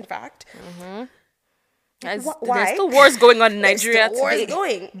wars, in fact. Why? There's still wars going on in Nigeria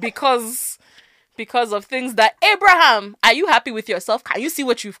today. Because of things that Abraham, are you happy with yourself? Can you see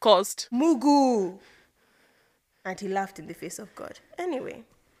what you've caused? Mugu. And he laughed in the face of God. Anyway.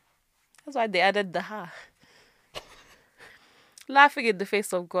 That's why they added the ha. Laughing in the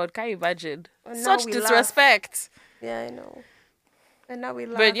face of God. Can you imagine? Such disrespect. Laugh. Yeah, I know. And now we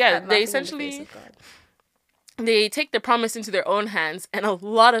laugh. But yeah, they in essentially... the face of God. They take the promise into their own hands, and a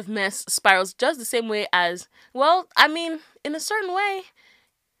lot of mess spirals just the same way as, well, I mean, in a certain way,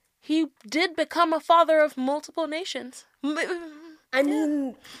 he did become a father of multiple nations. I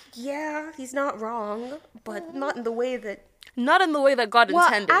mean, yeah, he's not wrong, but not in the way that... Not in the way that God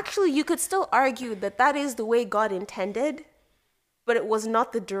intended. Well, actually, you could still argue that is the way God intended, but it was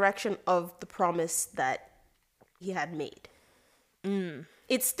not the direction of the promise that he had made.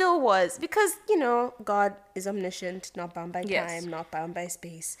 It still was, because, God is omniscient, not bound by time, not bound by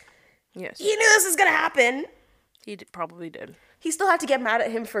space. Yes. He knew this was going to happen. Probably did. He still had to get mad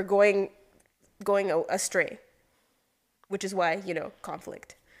at him for going astray, which is why,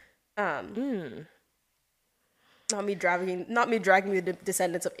 conflict. Not me dragging the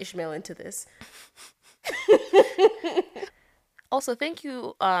descendants of Ishmael into this. Also, thank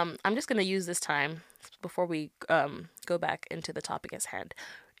you. I'm just gonna use this time before we go back into the topic at hand.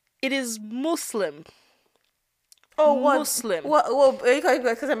 It is Muslim. Oh, what? Muslim. Well,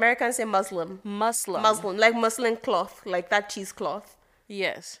 because Americans say Muslim. Muslim. Muslim, like muslin cloth, like that cheesecloth.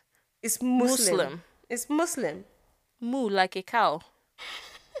 Yes. It's Muslim. Muslim. It's Muslim. Moo, like a cow.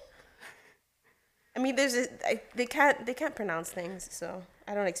 I mean, they can't pronounce things, so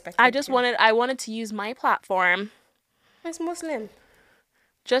I don't expect. I wanted to use my platform. It's Muslim.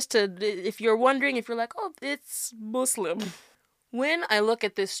 Just to, if you're wondering, if you're like, oh, it's Muslim. When I look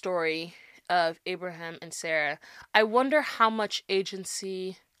at this story of Abraham and Sarah, I wonder how much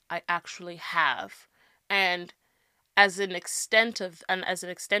agency I actually have, and as an extension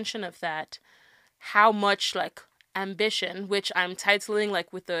of that, how much like ambition, which I'm titling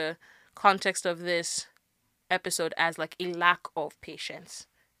like with the context of this episode as like a lack of patience.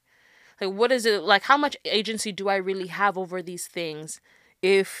 Like, what is it like? How much agency do I really have over these things?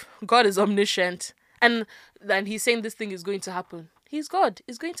 If God is omniscient and He's saying this thing is going to happen, He's God.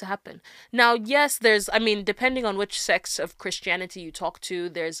 It's going to happen. Now, yes, depending on which sects of Christianity you talk to,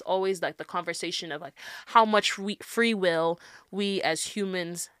 there's always like the conversation of like how much free will we as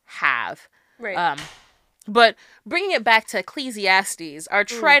humans have. Right. But bringing it back to Ecclesiastes, our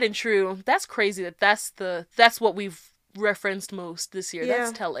tried and true, that's crazy that's what we've referenced most this year. Yeah.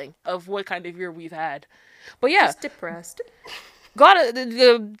 That's telling of what kind of year we've had. But yeah, Just depressed. God,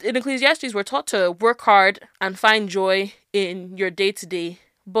 in Ecclesiastes, we're taught to work hard and find joy in your day-to-day.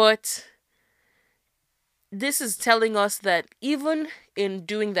 But this is telling us that even in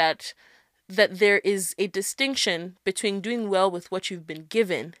doing that there is a distinction between doing well with what you've been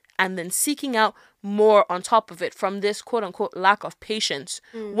given and then seeking out more on top of it from this quote-unquote lack of patience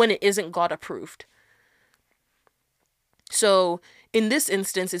when it isn't God-approved. So in this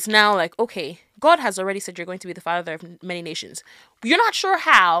instance, it's now like, okay, God has already said you're going to be the father of many nations. You're not sure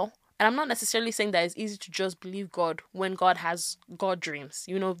how, and I'm not necessarily saying that it's easy to just believe God when God has God dreams.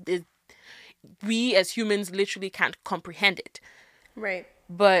 We as humans literally can't comprehend it. Right.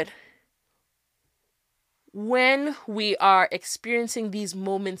 But when we are experiencing these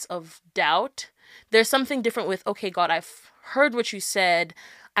moments of doubt, there's something different with, okay, God, I've heard what you said.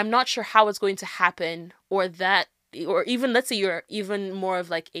 I'm not sure how it's going to happen, or even let's say you're even more of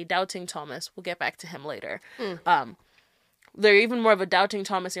like a doubting Thomas. We'll get back to him later. They're even more of a doubting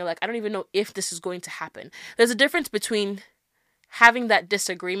Thomas, and you're like, I don't even know if this is going to happen. There's a difference between having that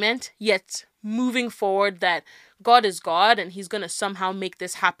disagreement, yet moving forward that God is God and He's going to somehow make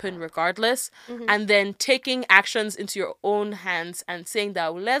this happen regardless, and then taking actions into your own hands and saying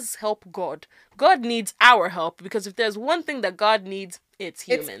that, well, let's help God. God needs our help, because if there's one thing that God needs, it's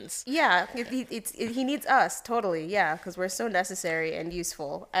humans. He needs us, totally, yeah, because we're so necessary and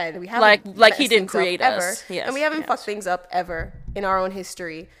useful, and we haven't like He messed didn't things up create ever. us. Yes, And we haven't yes. fucked things up ever in our own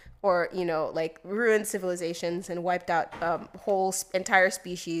history, or like ruined civilizations and wiped out whole entire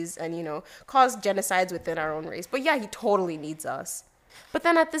species, and caused genocides within our own race. But yeah, He totally needs us. But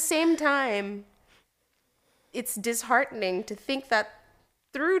then at the same time, it's disheartening to think that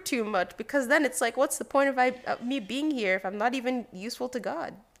through too much, because then it's like, what's the point of me being here if I'm not even useful to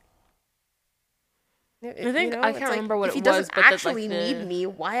God? I can't remember what if it He doesn't was, but actually need me,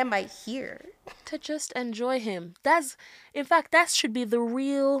 why am I here? To just enjoy Him. That should be the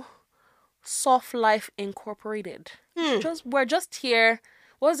real soft life incorporated. We're just here.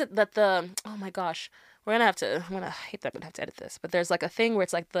 What is it that oh my gosh, I'm gonna hate that I'm gonna have to edit this, but there's like a thing where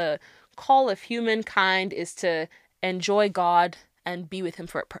it's like the call of humankind is to enjoy God and be with Him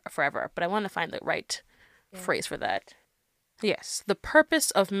forever. But I want to find the right phrase for that. Yes, the purpose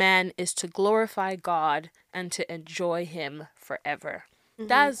of man is to glorify God and to enjoy Him forever.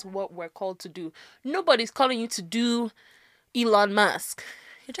 That's what we're called to do. Nobody's calling you to do Elon Musk.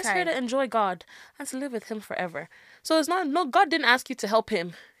 You're just here to enjoy God and to live with Him forever. So it's not, God didn't ask you to help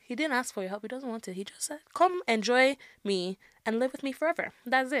Him. He didn't ask for your help. He doesn't want it. He just said, come enjoy me and live with me forever.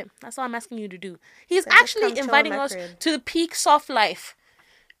 That's it. That's all I'm asking you to do. He's actually inviting us to the peak soft life.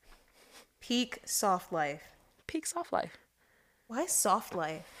 Peak soft life. Peak soft life. Why soft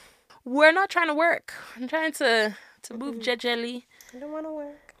life? We're not trying to work. I'm trying to move jelly. I don't want to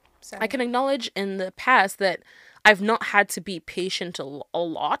work. Sorry. I can acknowledge in the past that I've not had to be patient a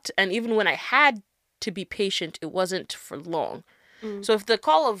lot. And even when I had to be patient, it wasn't for long. So if the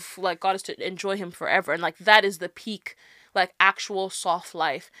call of like God is to enjoy Him forever, and like that is the peak, like actual soft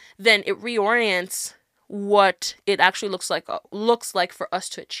life, then it reorients what it actually looks like for us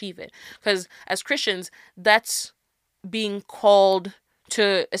to achieve it. Because as Christians, that's being called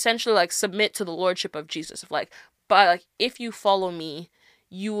to essentially like submit to the lordship of Jesus. Like, but like if you follow me,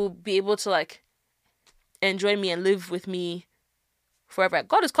 you will be able to like enjoy me and live with me forever.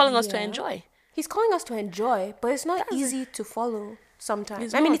 God is calling us to Yeah. enjoy. He's calling us to enjoy, but it's not easy to follow sometimes.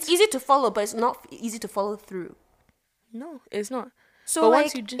 It's I mean, not. it's easy to follow, but it's not easy to follow through. No, it's not. So, But like,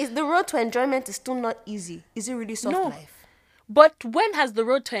 once you just is the road to enjoyment is still not easy? Is it really soft no. life? But when has the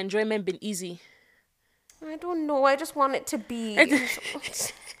road to enjoyment been easy? I don't know. I just want it to be.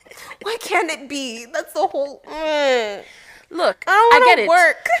 It- Why can't it be? That's the whole. Look, I I get want to it.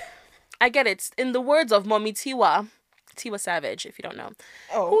 work. I get it. In the words of Mommy Tiwa Savage, if you don't know,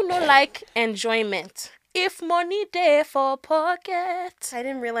 Oh. who no like enjoyment? If money there for pocket. I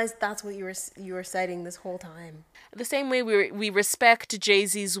didn't realize that's what you were citing this whole time. The same way we respect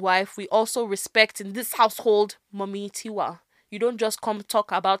Jay-Z's wife, we also respect in this household Mommy Tiwa. You don't just come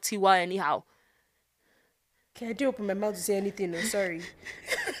talk about Tiwa anyhow. Okay, I didn't open my mouth to say anything. No, sorry.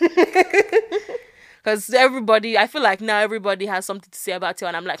 Because I feel like now everybody has something to say about Tiwa.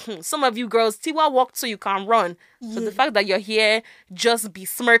 And I'm like, some of you girls, Tiwa walked so you can run. So the fact that you're here, just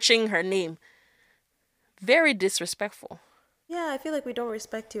besmirching her name. Very disrespectful. Yeah, I feel like we don't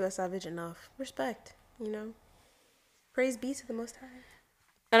respect you as Savage enough. Respect, Praise be to the Most High.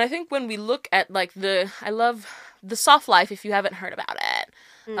 And I think when we look at like I love the soft life, if you haven't heard about it.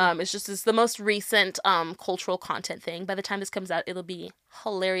 It's the most recent cultural content thing. By the time this comes out, it'll be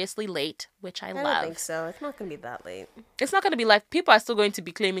hilariously late, which I love. I don't think so. It's not going to be that late. It's not going to be like, people are still going to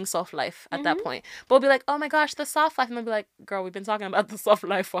be claiming soft life at that point. But we'll be like, oh my gosh, the soft life. And they'll be like, girl, we've been talking about the soft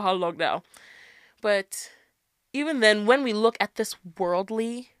life for how long now? But even then, when we look at this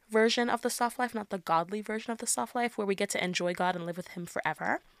worldly version of the soft life, not the godly version of the soft life, where we get to enjoy God and live with him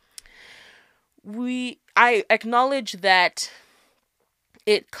forever, I acknowledge that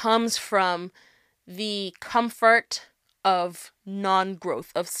it comes from the comfort of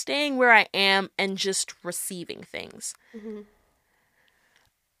non-growth, of staying where I am and just receiving things.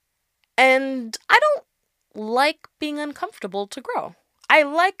 And I don't like being uncomfortable to grow. I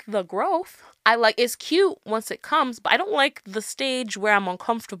like the growth. It's cute once it comes, but I don't like the stage where I'm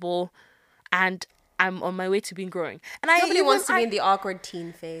uncomfortable and I'm on my way to being growing. And Nobody wants to be in the awkward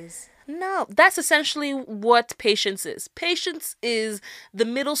teen phase. No, that's essentially what patience is. Patience is the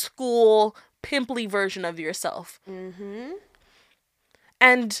middle school pimply version of yourself.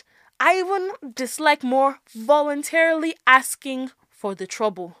 And I even dislike more voluntarily asking for the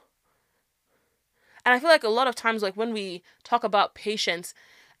trouble. And I feel like a lot of times, like when we talk about patience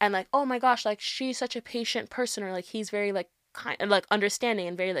and like, oh my gosh, like she's such a patient person, or like he's very like kind and like understanding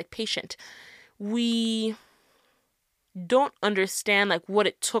and very like patient, we don't understand like what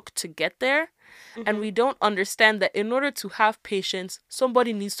it took to get there. And we don't understand that in order to have patience,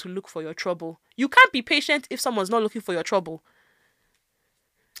 somebody needs to look for your trouble. You can't be patient if someone's not looking for your trouble.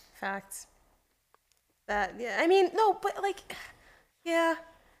 Facts. I mean, no, but like, yeah,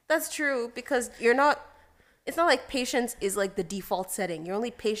 that's true, because it's not like patience is like the default setting. You're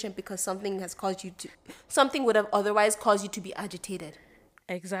only patient because something would have otherwise caused you to be agitated.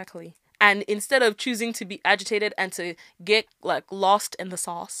 Exactly. And instead of choosing to be agitated and to get like lost in the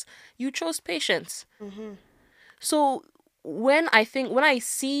sauce, you chose patience. So when I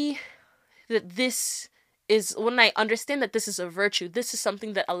see that when I understand that this is a virtue, this is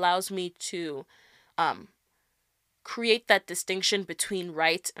something that allows me to create that distinction between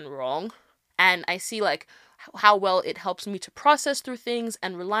right and wrong. And I see like how well it helps me to process through things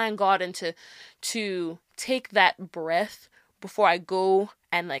and rely on God and to take that breath before I go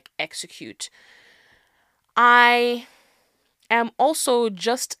and like execute. I am also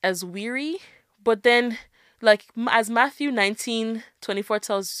just as weary, but then like as Matthew 19:24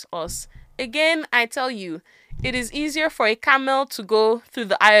 tells us, again I tell you, it is easier for a camel to go through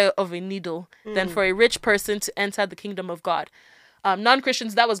the eye of a needle than for a rich person to enter the kingdom of God.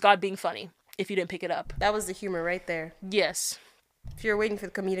 Non-Christians, that was God being funny, if you didn't pick it up. That was the humor right there. Yes. If you're waiting for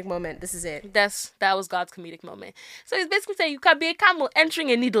the comedic moment, this is it. That was God's comedic moment. So he's basically saying you can be a camel entering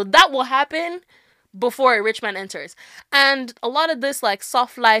a needle. That will happen before a rich man enters. And a lot of this like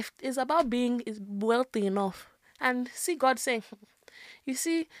soft life is about being wealthy enough. And see God saying, you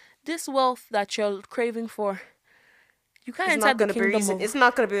see, this wealth that you're craving for, you can't enter the kingdom. It's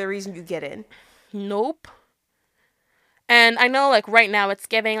not going to be the reason you get in. Nope. And I know like right now it's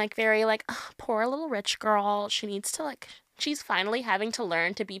giving like very like, oh, poor little rich girl. She's finally having to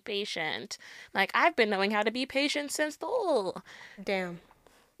learn to be patient. Like, I've been knowing how to be patient since Damn.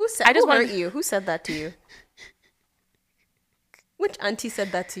 Who hurt you? Who said that to you? Which auntie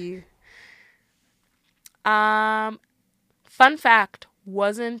said that to you? Fun fact,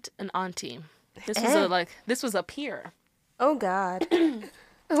 wasn't an auntie. Eh? This was a peer. Oh God.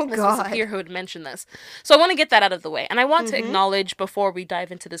 Oh This was a God. peer who had mentioned this. So I want to get that out of the way. And I want to acknowledge before we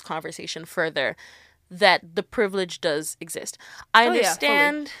dive into this conversation further that the privilege does exist. I Oh yeah, fully.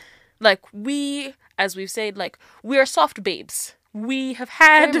 understand, like, we, as we've said, like, we are soft babes. Very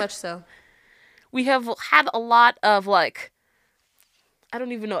much so. We have had a lot of, like, I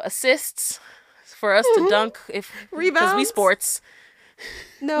don't even know, assists for us to dunk if because we Rebounds? sports.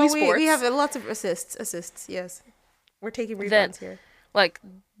 No, We we sports. have a lot of assists. Yes, we're taking That rebounds here. like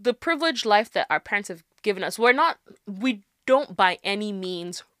the privileged life that our parents have given us, we don't by any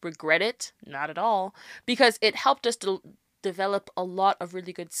means regret it, not at all, because it helped us to develop a lot of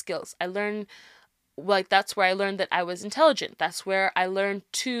really good skills. That's where I learned that I was intelligent. That's where I learned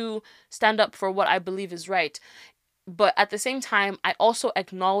to stand up for what I believe is right. But at the same time, I also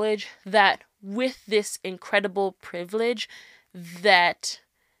acknowledge that with this incredible privilege, that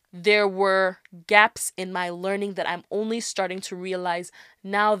there were gaps in my learning that I'm only starting to realize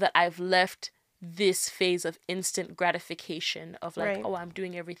now that I've left this phase of instant gratification of like, Right. oh, I'm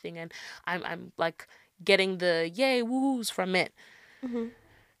doing everything and I'm like getting the yay woohoos from it.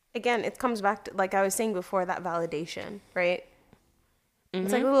 Again, it comes back to, like I was saying before, that validation, right?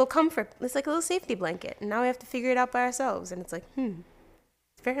 It's like a little comfort. It's like a little safety blanket. And now we have to figure it out by ourselves. And it's like,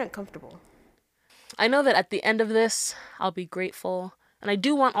 it's very uncomfortable. I know that at the end of this, I'll be grateful and I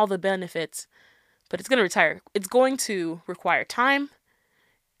do want all the benefits, but it's going to require time.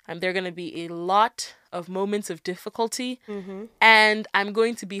 And there are going to be a lot of moments of difficulty, and I'm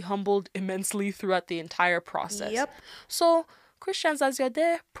going to be humbled immensely throughout the entire process. Yep. So, Christians, as you're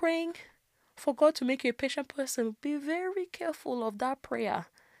there praying for God to make you a patient person, be very careful of that prayer,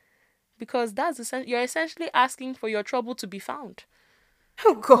 because you're essentially asking for your trouble to be found.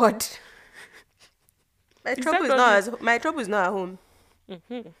 Oh God. My Is trouble that is not my trouble is not at home.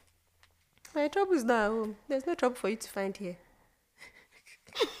 Mm-hmm. My trouble is not at home. There's no trouble for you to find here.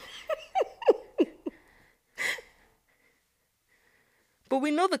 But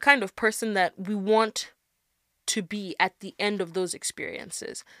we know the kind of person that we want to be at the end of those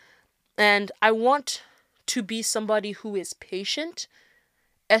experiences. And I want to be somebody who is patient,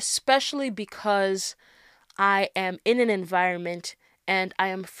 especially because I am in an environment and I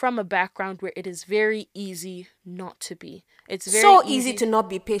am from a background where it is very easy not to be. It's very So easy to not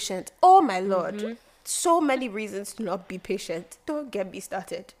be patient. Oh my Lord. So many reasons to not be patient. Don't get me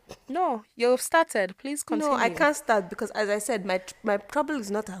started. No, you've started. Please continue. No, I can't start because, as I said, my trouble is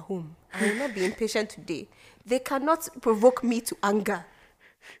not at home. I will not be impatient today. They cannot provoke me to anger.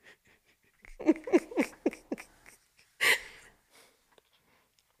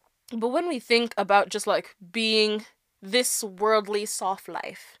 But when we think about just like being this worldly soft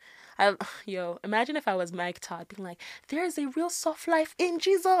life, imagine if I was Mike Todd being like, there is a real soft life in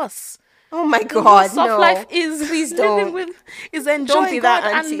Jesus. Oh my The real God, soft no! life is Please don't. is Don't be enjoying that God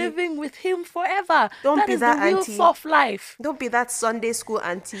and auntie. living with Him forever. Don't That be is that the real auntie. soft life. Don't be that Sunday school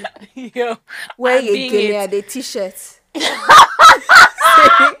auntie. Yo, Wear I'm your being gele it. and a t-shirt.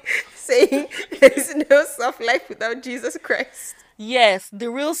 saying there's no soft life without Jesus Christ. Yes, the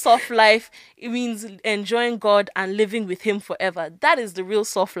real soft life, it means enjoying God and living with Him forever. That is the real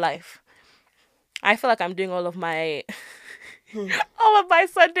soft life. I feel like I'm doing all of my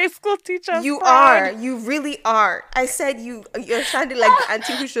Sunday school teachers. You proud. are. You really are. I said you're sounding like the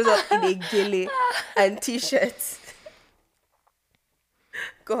auntie who shows up in a gele and t-shirts.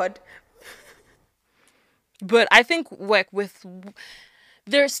 God. But I think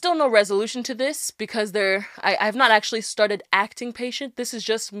there's still no resolution to this because I've not actually started acting patient. This is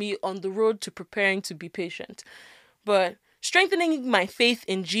just me on the road to preparing to be patient. But strengthening my faith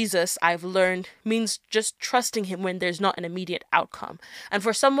in Jesus, I've learned, means just trusting Him when there's not an immediate outcome. And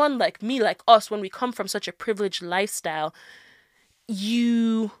for someone like me, like us, when we come from such a privileged lifestyle,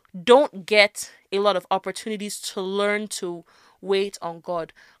 you don't get a lot of opportunities to learn to wait on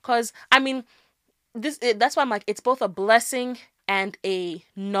God. Because, I mean, that's why I'm like, it's both a blessing and a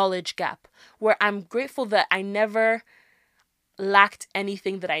knowledge gap, where I'm grateful that I never lacked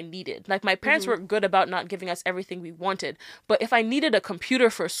anything that I needed. Like, my parents were good about not giving us everything we wanted, but if I needed a computer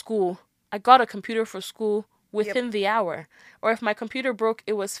for school, I got a computer for school within the hour. Or if my computer broke,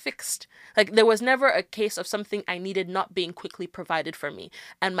 it was fixed. Like, there was never a case of something I needed not being quickly provided for me,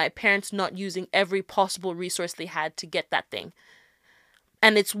 and my parents not using every possible resource they had to get that thing.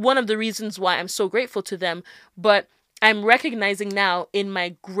 And it's one of the reasons why I'm so grateful to them. But I'm recognizing now in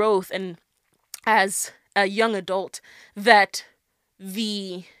my growth and as a young adult that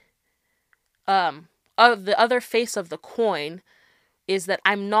the other face of the coin is that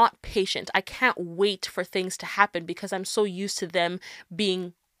I'm not patient. I can't wait for things to happen because I'm so used to them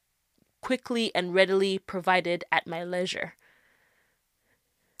being quickly and readily provided at my leisure.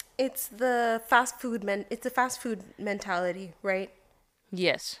 It's it's the fast food mentality, right?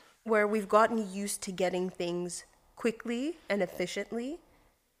 Yes. Where we've gotten used to getting things quickly and efficiently,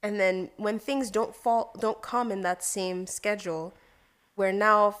 and then when things don't come in that same schedule, we're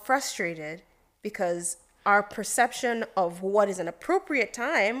now frustrated because our perception of what is an appropriate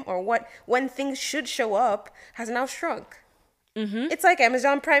time or what when things should show up has now shrunk. It's like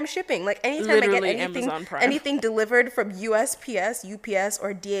Amazon Prime shipping. Like anytime I get Literally Amazon Prime. anything delivered from USPS, UPS,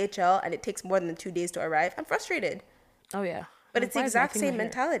 or DHL, and it takes more than 2 days to arrive, I'm frustrated. Oh yeah. But Like, it's the why is exact nothing same here?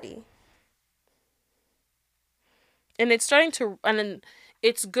 mentality. And it's starting to, and then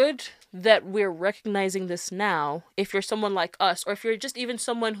it's good that we're recognizing this now. If you're someone like us, or if you're just even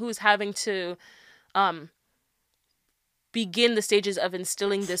someone who's having to begin the stages of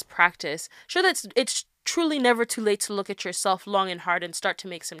instilling this practice, sure, that it's truly never too late to look at yourself long and hard and start to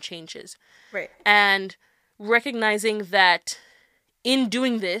make some changes. Right. And recognizing that in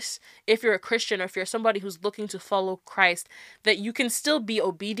doing this, if you're a Christian or if you're somebody who's looking to follow Christ, that you can still be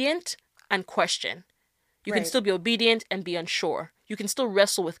obedient and question. You can Right. still be obedient and be unsure. You can still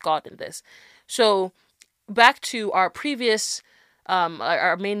wrestle with God in this. So, back to our previous,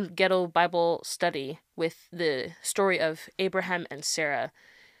 our main ghetto Bible study with the story of Abraham and Sarah.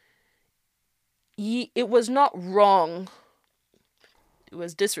 It was not wrong. It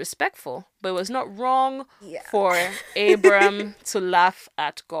was disrespectful, but it was not wrong Yeah. for Abram to laugh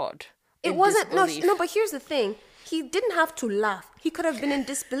at God. It in wasn't disbelief. no, but here's the thing. He didn't have to laugh. He could have been in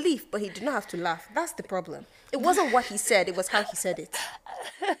disbelief, but he did not have to laugh. That's the problem. It wasn't what he said, it was how he said it.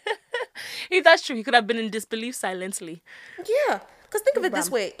 If that's true, he could have been in disbelief silently. Yeah. Because think of it this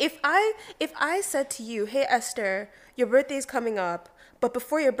Bam. way. If I said to you, hey Esther, your birthday's coming up, but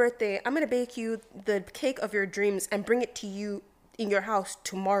before your birthday, I'm gonna bake you the cake of your dreams and bring it to you in your house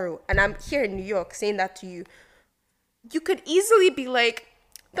tomorrow. And I'm here in New York saying that to you. You could easily be like,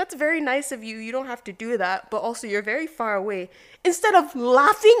 that's very nice of you. You don't have to do that. But also, you're very far away. Instead of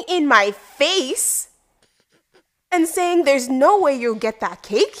laughing in my face and saying, there's no way you'll get that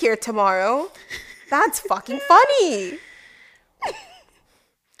cake here tomorrow. That's fucking funny.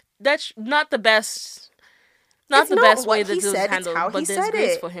 That's not the best. Not It's the not best what way that he this is said, it's handled, how he but there's said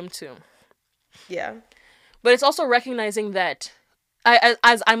grace it. for him too. Yeah. But it's also recognizing that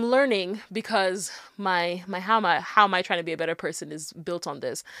as I'm learning, because my how am I trying to be a better person is built on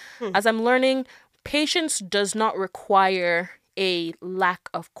this. As I'm learning, patience does not require a lack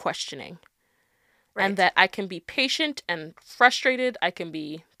of questioning. Right. And that I can be patient and frustrated. I can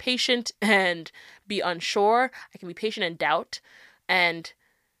be patient and be unsure. I can be patient and doubt. And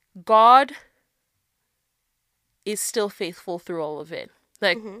God is still faithful through all of it.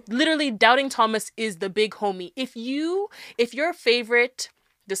 Like, literally, doubting Thomas is the big homie. If your favorite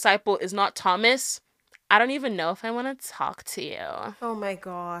disciple is not Thomas, I don't even know if I want to talk to you. Oh my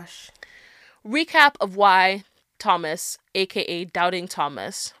gosh. Recap of why Thomas, aka Doubting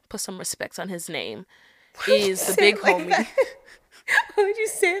Thomas, put some respect on his name, is the big homie. Why would you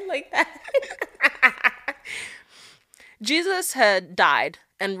say it like that? Jesus had died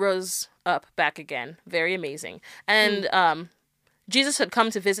and rose up back again. Very amazing. And Jesus had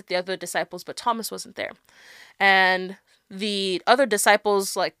come to visit the other disciples, but Thomas wasn't there. And the other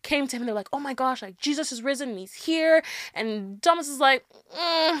disciples like came to him and they're like, oh my gosh, like Jesus is risen and he's here. And Thomas is like,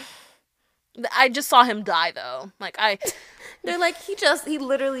 I just saw him die though. Like They're like, he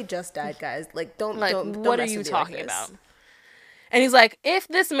literally just died, guys. Like, don't what are mess you with me like talking this. about? And he's like, if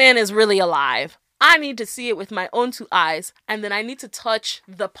this man is really alive, I need to see it with my own two eyes. And then I need to touch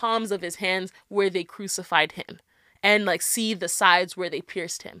the palms of his hands where they crucified him. And like see the sides where they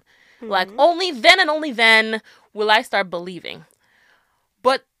pierced him. Like only then and only then will I start believing.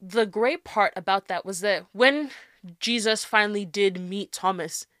 But the great part about that was that when Jesus finally did meet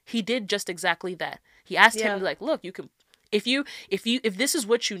Thomas, he did just exactly that. He asked him like, look, you can if this is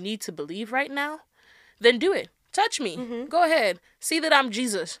what you need to believe right now, then do it. Touch me. Go ahead. See that I'm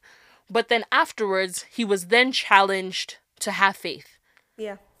Jesus. But then afterwards, he was then challenged to have faith.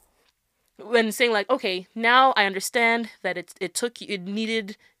 Yeah. When saying like, okay, now I understand that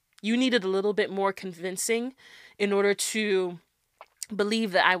you needed a little bit more convincing in order to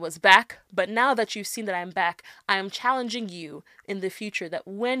believe that I was back. But now that you've seen that I'm back, I am challenging you in the future that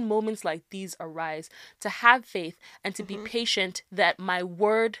when moments like these arise, to have faith and to be patient that my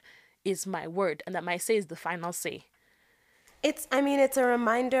word is my word and that my say is the final say. It's a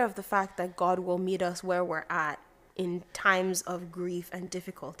reminder of the fact that God will meet us where we're at in times of grief and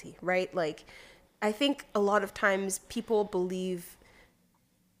difficulty, right? Like, I think a lot of times people believe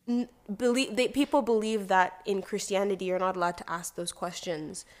People believe that in Christianity you're not allowed to ask those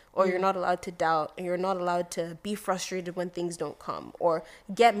questions, or you're not allowed to doubt, and you're not allowed to be frustrated when things don't come, or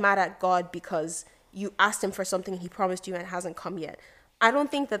get mad at God because you asked him for something he promised you and it hasn't come yet. I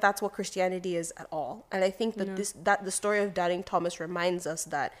don't think that that's what Christianity is at all. And I think that No. that the story of doubting Thomas reminds us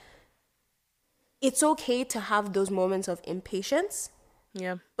that it's okay to have those moments of impatience,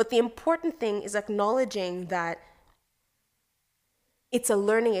 Yeah. but the important thing is acknowledging that it's a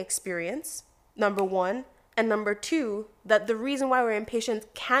learning experience, number one. And number two, that the reason why we're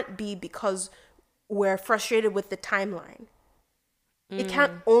impatient can't be because we're frustrated with the timeline. It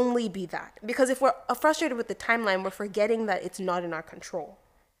can't only be that. Because if we're frustrated with the timeline, we're forgetting that it's not in our control.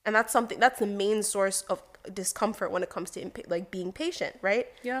 And that's the main source of discomfort when it comes to being patient, right?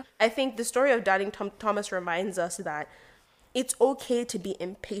 Yeah. I think the story of doubting Thomas reminds us that it's okay to be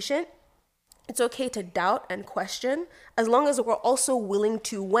impatient. It's okay to doubt and question, as long as we're also willing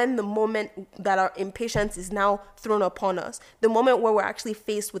to, when the moment that our impatience is now thrown upon us, the moment where we're actually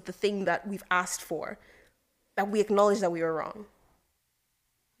faced with the thing that we've asked for, that we acknowledge that we were wrong.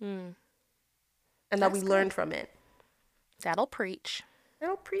 And that we That's learned good. from it. That'll preach.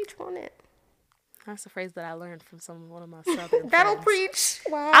 That'll preach, won't it? That's a phrase that I learned from one of my southern That'll friends. preach.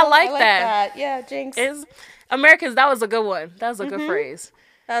 Wow. I like that. Yeah, Jinx. Is Americans, that was a good one. That was a good phrase.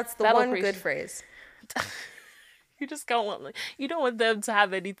 That's the That'll one preach. good phrase. You just you don't want them to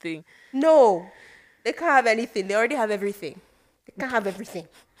have anything. No, they can't have anything. They already have everything. They can't have everything.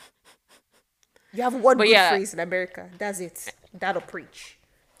 You have one But good yeah. phrase in America. That's it. That'll preach.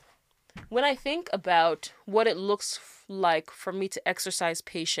 When I think about what it looks like for me to exercise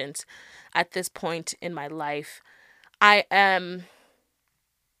patience at this point in my life, I am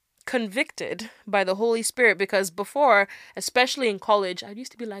convicted by the Holy Spirit, because before, especially in college, I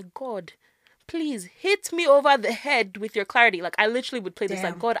used to be like, God, please hit me over the head with your clarity. Like, I literally would play this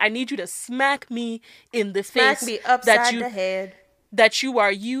like, Damn. God, I need you to smack me in the Smack face me that upside you the head. that you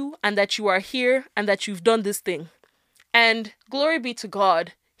are you, and that you are here, and that you've done this thing. And glory be to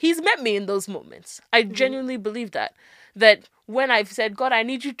God, he's met me in those moments. I genuinely believe that. That when I've said, God, I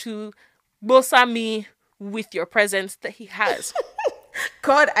need you to bossa me with your presence, that he has.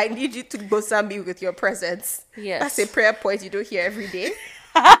 God, I need you to bossa me with your presence. Yes. That's a prayer point you don't hear every day.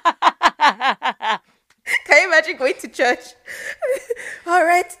 Can you imagine going to church? All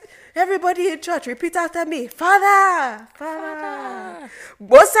right, everybody in church, repeat after me. Father,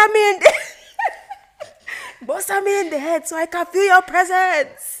 bossa me in the bossa me in the head so I can feel your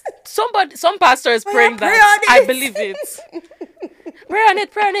presence. Some pastor is praying pray that. on I it. believe it. Pray on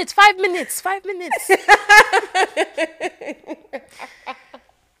it, pray on it. 5 minutes, 5 minutes.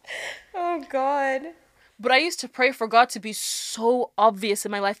 Oh God. But I used to pray for God to be so obvious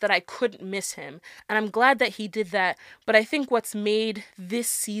in my life that I couldn't miss him. And I'm glad that he did that. But I think what's made this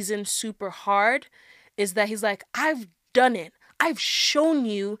season super hard is that he's like, I've done it. I've shown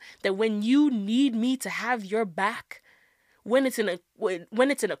you that when you need me to have your back, when it's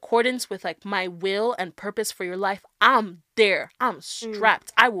in accordance with like my will and purpose for your life, I'm there. I'm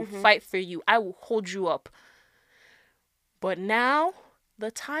strapped. I will fight for you. I will hold you up. But now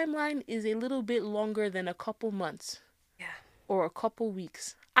the timeline is a little bit longer than a couple months. Yeah. Or a couple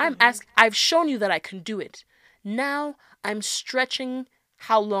weeks. I've shown you that I can do it. Now I'm stretching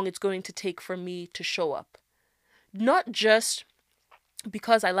how long it's going to take for me to show up. Not just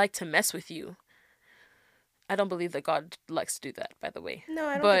because I like to mess with you. I don't believe that God likes to do that, by the way. No,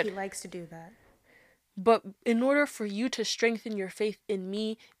 I don't But think he likes to do that. But in order for you to strengthen your faith in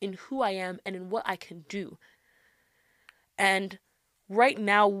me, in who I am, and in what I can do. And right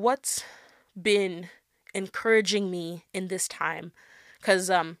now, what's been encouraging me in this time, because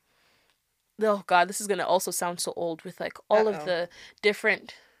oh God, this is gonna also sound so old with like all of the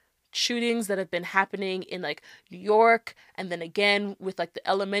different shootings that have been happening in like New York, and then again with like the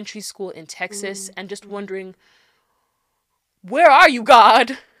elementary school in Texas, and just wondering, where are you,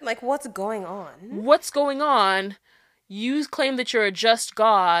 God? Like, what's going on? What's going on? You claim that you're a just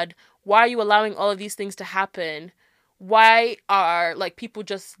God. Why are you allowing all of these things to happen? Why are like people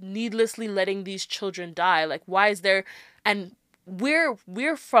just needlessly letting these children die? Like, why is there? And we're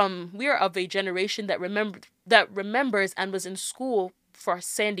of a generation that remembers and was in school for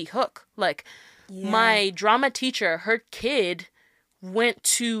Sandy Hook. Like, my drama teacher, her kid went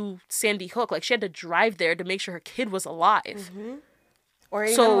to Sandy Hook. Like, she had to drive there to make sure her kid was alive. Or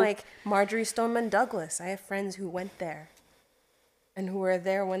even like Marjorie Stoneman Douglas. I have friends who went there and who were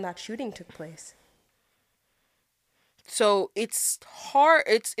there when that shooting took place. So it's hard.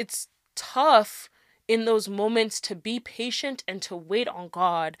 It's tough in those moments to be patient and to wait on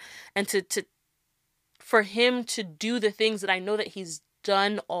God, and to for him to do the things that I know that he's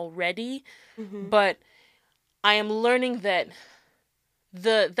done already, but I am learning that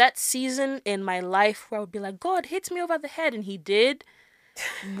that season in my life where I would be like, God hits me over the head, and he did,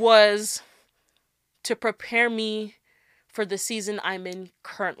 was to prepare me for the season I'm in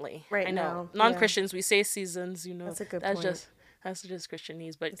currently. Right I know now, non-Christians, we say seasons, That's a good that's point. just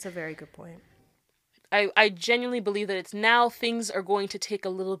Christianese, but It's a very good point. I genuinely believe that it's now things are going to take a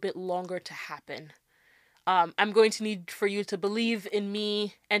little bit longer to happen. I'm going to need for you to believe in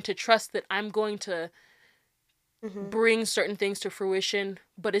me and to trust that I'm going to bring certain things to fruition,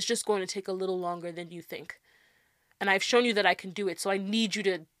 but it's just going to take a little longer than you think. And I've shown you that I can do it, so I need you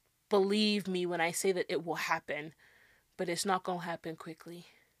to believe me when I say that it will happen, but it's not going to happen quickly.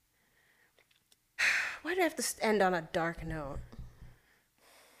 Why do I have to end on a dark note?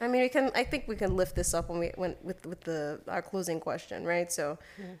 I mean, I think we can lift this up with our closing question, right? So,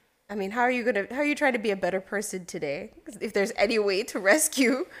 I mean, how are you trying to be a better person today? If there's any way to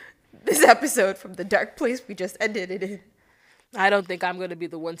rescue this episode from the dark place we just ended it in. I don't think I'm going to be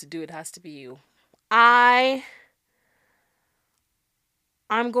the one to do it. It has to be you. I'm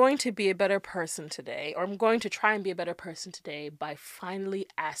going to be a better person today, or I'm going to try and be a better person today by finally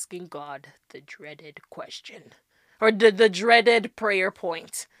asking God the dreaded question, or the dreaded prayer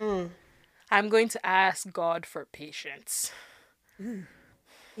point. I'm going to ask God for patience.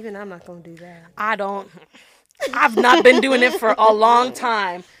 Even I'm not going to do that. I've not been doing it for a long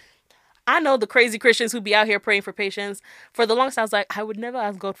time. I know the crazy Christians who be out here praying for patience. For the longest, I was like, I would never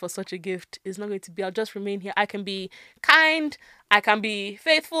ask God for such a gift. It's not going to be. I'll just remain here. I can be kind. I can be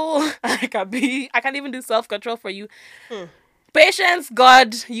faithful. I can even do self-control for you. Patience,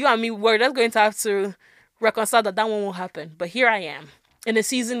 God, you and me, we're just going to have to reconcile that one won't happen. But here I am in a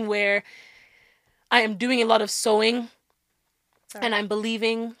season where I am doing a lot of sowing, and I'm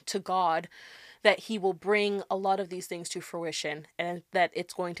believing to God that he will bring a lot of these things to fruition, and that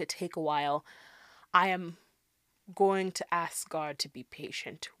it's going to take a while. I am going to ask God to be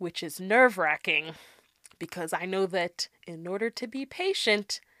patient, which is nerve-wracking, because I know that in order to be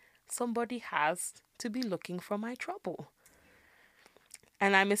patient, somebody has to be looking for my trouble.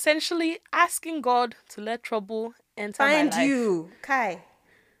 And I'm essentially asking God to let trouble enter my life. Find you, Kai.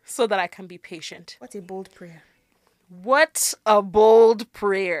 So that I can be patient. What a bold prayer. What a bold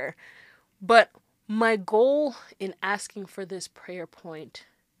prayer. But my goal in asking for this prayer point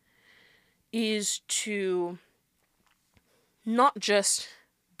is to not just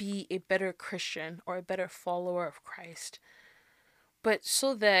be a better Christian or a better follower of Christ, but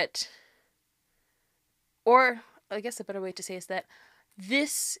so that, or I guess a better way to say is that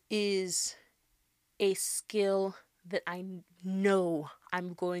this is a skill that I know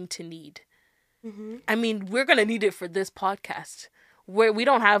I'm going to need. I mean, we're going to need it for this podcast, where we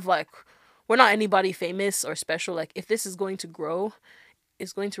don't have we're not anybody famous or special. If this is going to grow,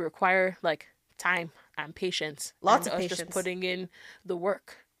 it's going to require time and patience. Lots and of us patience. Just putting in the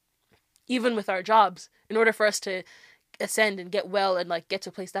work. Even with our jobs, in order for us to ascend and get well and get to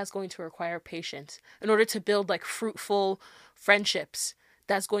a place, that's going to require patience. In order to build fruitful friendships,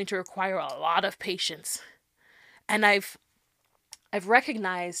 that's going to require a lot of patience. And I've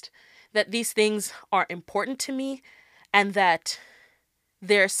recognized that these things are important to me, and that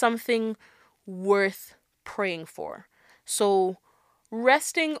there's something worth praying for. So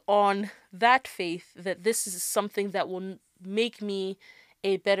resting on that faith that this is something that will make me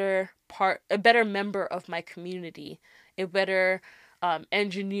a better member of my community, a better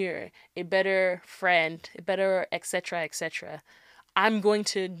engineer, a better friend, a better etc. etc. I'm going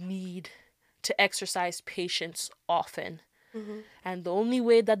to need to exercise patience often. And the only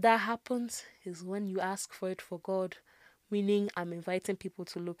way that happens is when you ask for it for God, meaning I'm inviting people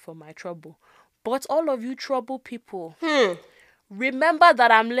to look for my trouble. But all of you trouble people, remember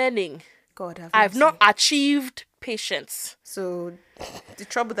that I'm learning. God have I've mercy. not achieved patience. So the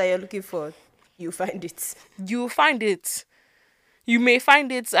trouble that you're looking for, you find it. You find it. You may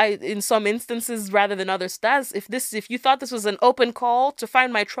find it in some instances rather than others. If you thought this was an open call to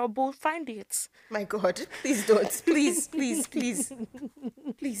find my trouble, find it. My God, please don't. Please, please, please.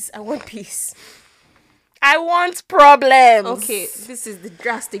 Please, I want peace. I want problems. Okay, this is the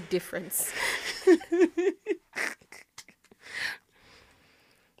drastic difference.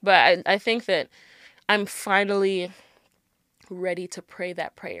 But I think that I'm finally ready to pray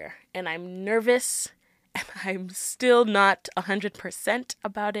that prayer. And I'm nervous, and I'm still not 100%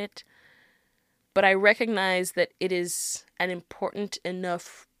 about it. But I recognize that it is an important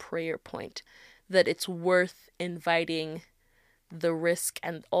enough prayer point that it's worth inviting the risk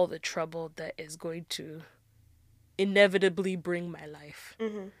and all the trouble that is going to inevitably bring my life.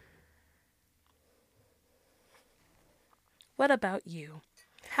 what about you?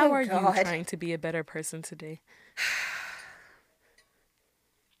 How Oh, are God. you trying to be a better person today?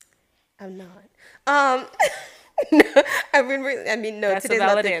 I'm not. No, I've been really. I mean, no. That's a Today's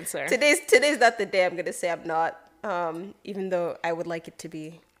valid not the answer. today's not the day I'm gonna say I'm not. Even though I would like it to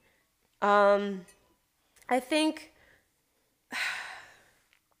be. I think.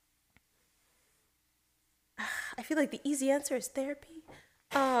 I feel like the easy answer is therapy.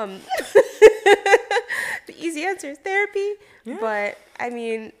 The easy answer is therapy. Yeah. But I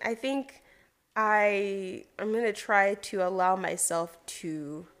mean, I think I'm gonna try to allow myself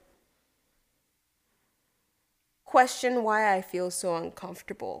to question why I feel so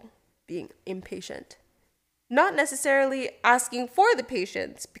uncomfortable being impatient. Not necessarily asking for the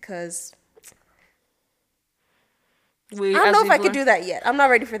patience, because I don't know if I could do that yet. I'm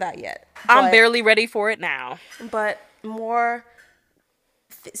not ready for that yet. I'm barely ready for it now. But more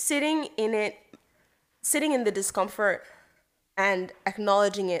sitting in the discomfort and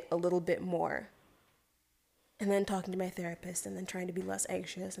acknowledging it a little bit more. And then talking to my therapist, and then trying to be less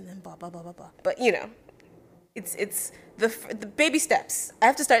anxious, and then blah, blah, blah, blah, blah. But, it's the baby steps. I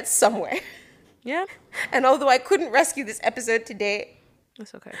have to start somewhere. Yeah. And although I couldn't rescue this episode today,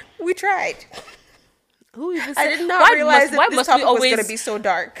 That's okay. we tried. Who even I said, did not realize that this topic was always, going to be so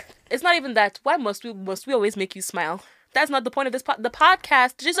dark. It's not even that. Why must we always make you smile? That's not the point of this the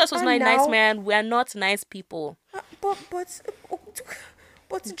podcast. Jesus was not a nice man. We are not nice people. But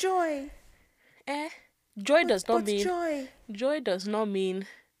joy. Joy does not mean joy. Joy does not mean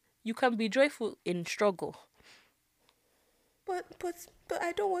you can be joyful in struggle. But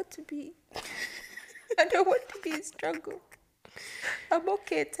I don't want to be. I don't want to be in struggle. I'm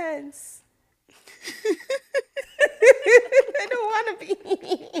okay, tense. I don't want to be.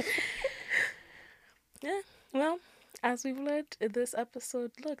 Yeah, well, as we've learned in this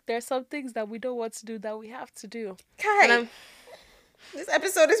episode, look, there are some things that we don't want to do that we have to do. Kai, this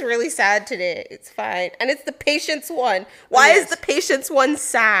episode is really sad today. It's fine. And it's the patience one. Why is the patience one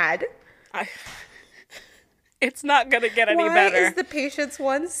sad? It's not going to get any better. Why is the patience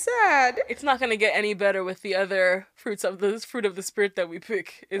one sad? It's not going to get any better with the other fruit of the spirit that we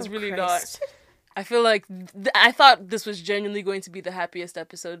pick. It's really not. I feel like I thought this was genuinely going to be the happiest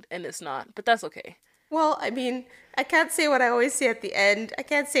episode, and it's not. But that's okay. Well, I mean, I can't say what I always say at the end. I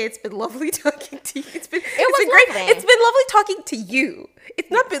can't say it's been lovely talking to you. It's been great. It's been lovely talking to you.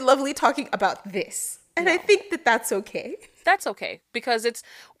 It's not been lovely talking about this. And I think that that's okay. That's okay, because if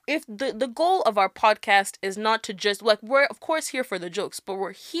the goal of our podcast is not to just, like, we're of course here for the jokes, but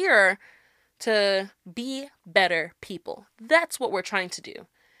we're here to be better people. That's what we're trying to do.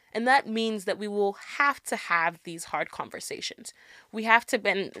 And that means that we will have to have these hard conversations. We have to,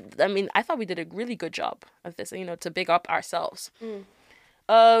 I thought we did a really good job of this, to big up ourselves.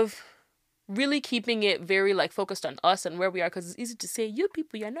 Of really keeping it very, focused on us and where we are, because it's easy to say, you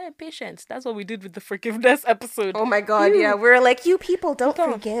people, you're not impatient. That's what we did with the forgiveness episode. Oh my God, yeah. We're like, you people don't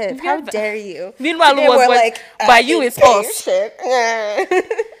forgive. How dare you? Meanwhile, it was like, by you, it's us.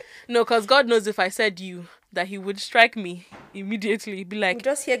 No, because God knows if I said you, that he would strike me immediately. Be like,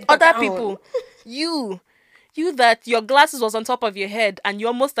 just hear other people, you that your glasses was on top of your head and you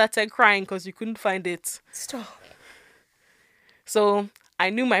almost started crying because you couldn't find it. Stop. So I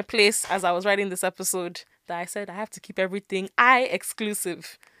knew my place as I was writing this episode, that I said I have to keep everything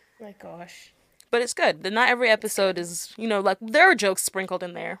exclusive. My gosh. But it's good. Not every episode is, there are jokes sprinkled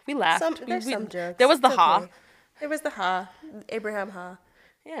in there. We laughed. There's some jokes. There was the ha. There was the ha. AbraHAm ha.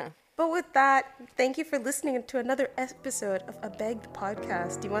 Yeah. But with that, thank you for listening to another episode of A Beg the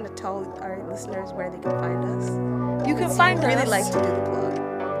Podcast. Do you want to tell our listeners where they can find us? You can find us. Really like to do the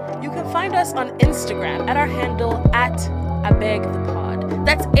plug. You can find us on Instagram at our handle at ABEG-THE-POD.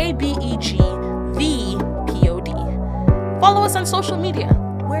 That's ABEG the POD. Follow us on social media.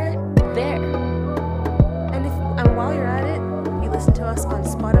 We're there. And while you're at it, if you listen to us on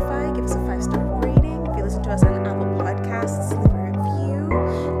Spotify, give us a 5-star rating. If you listen to us on Apple Podcasts, leave a review.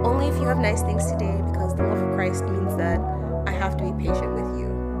 Only if you have nice things today, because the love of Christ means that I have to be patient with you.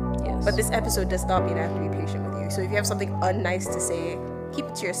 Yes. But this episode does not mean I have to be patient with you. So if you have something unnice to say, keep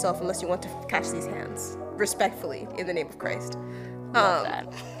it to yourself unless you want to catch these hands. Respectfully, in the name of Christ. Love that.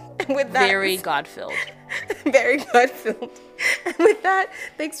 With that, very God-filled. Very God-filled. And with that,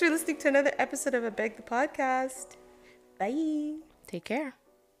 thanks for listening to another episode of A Beg the Podcast. Bye. Take care.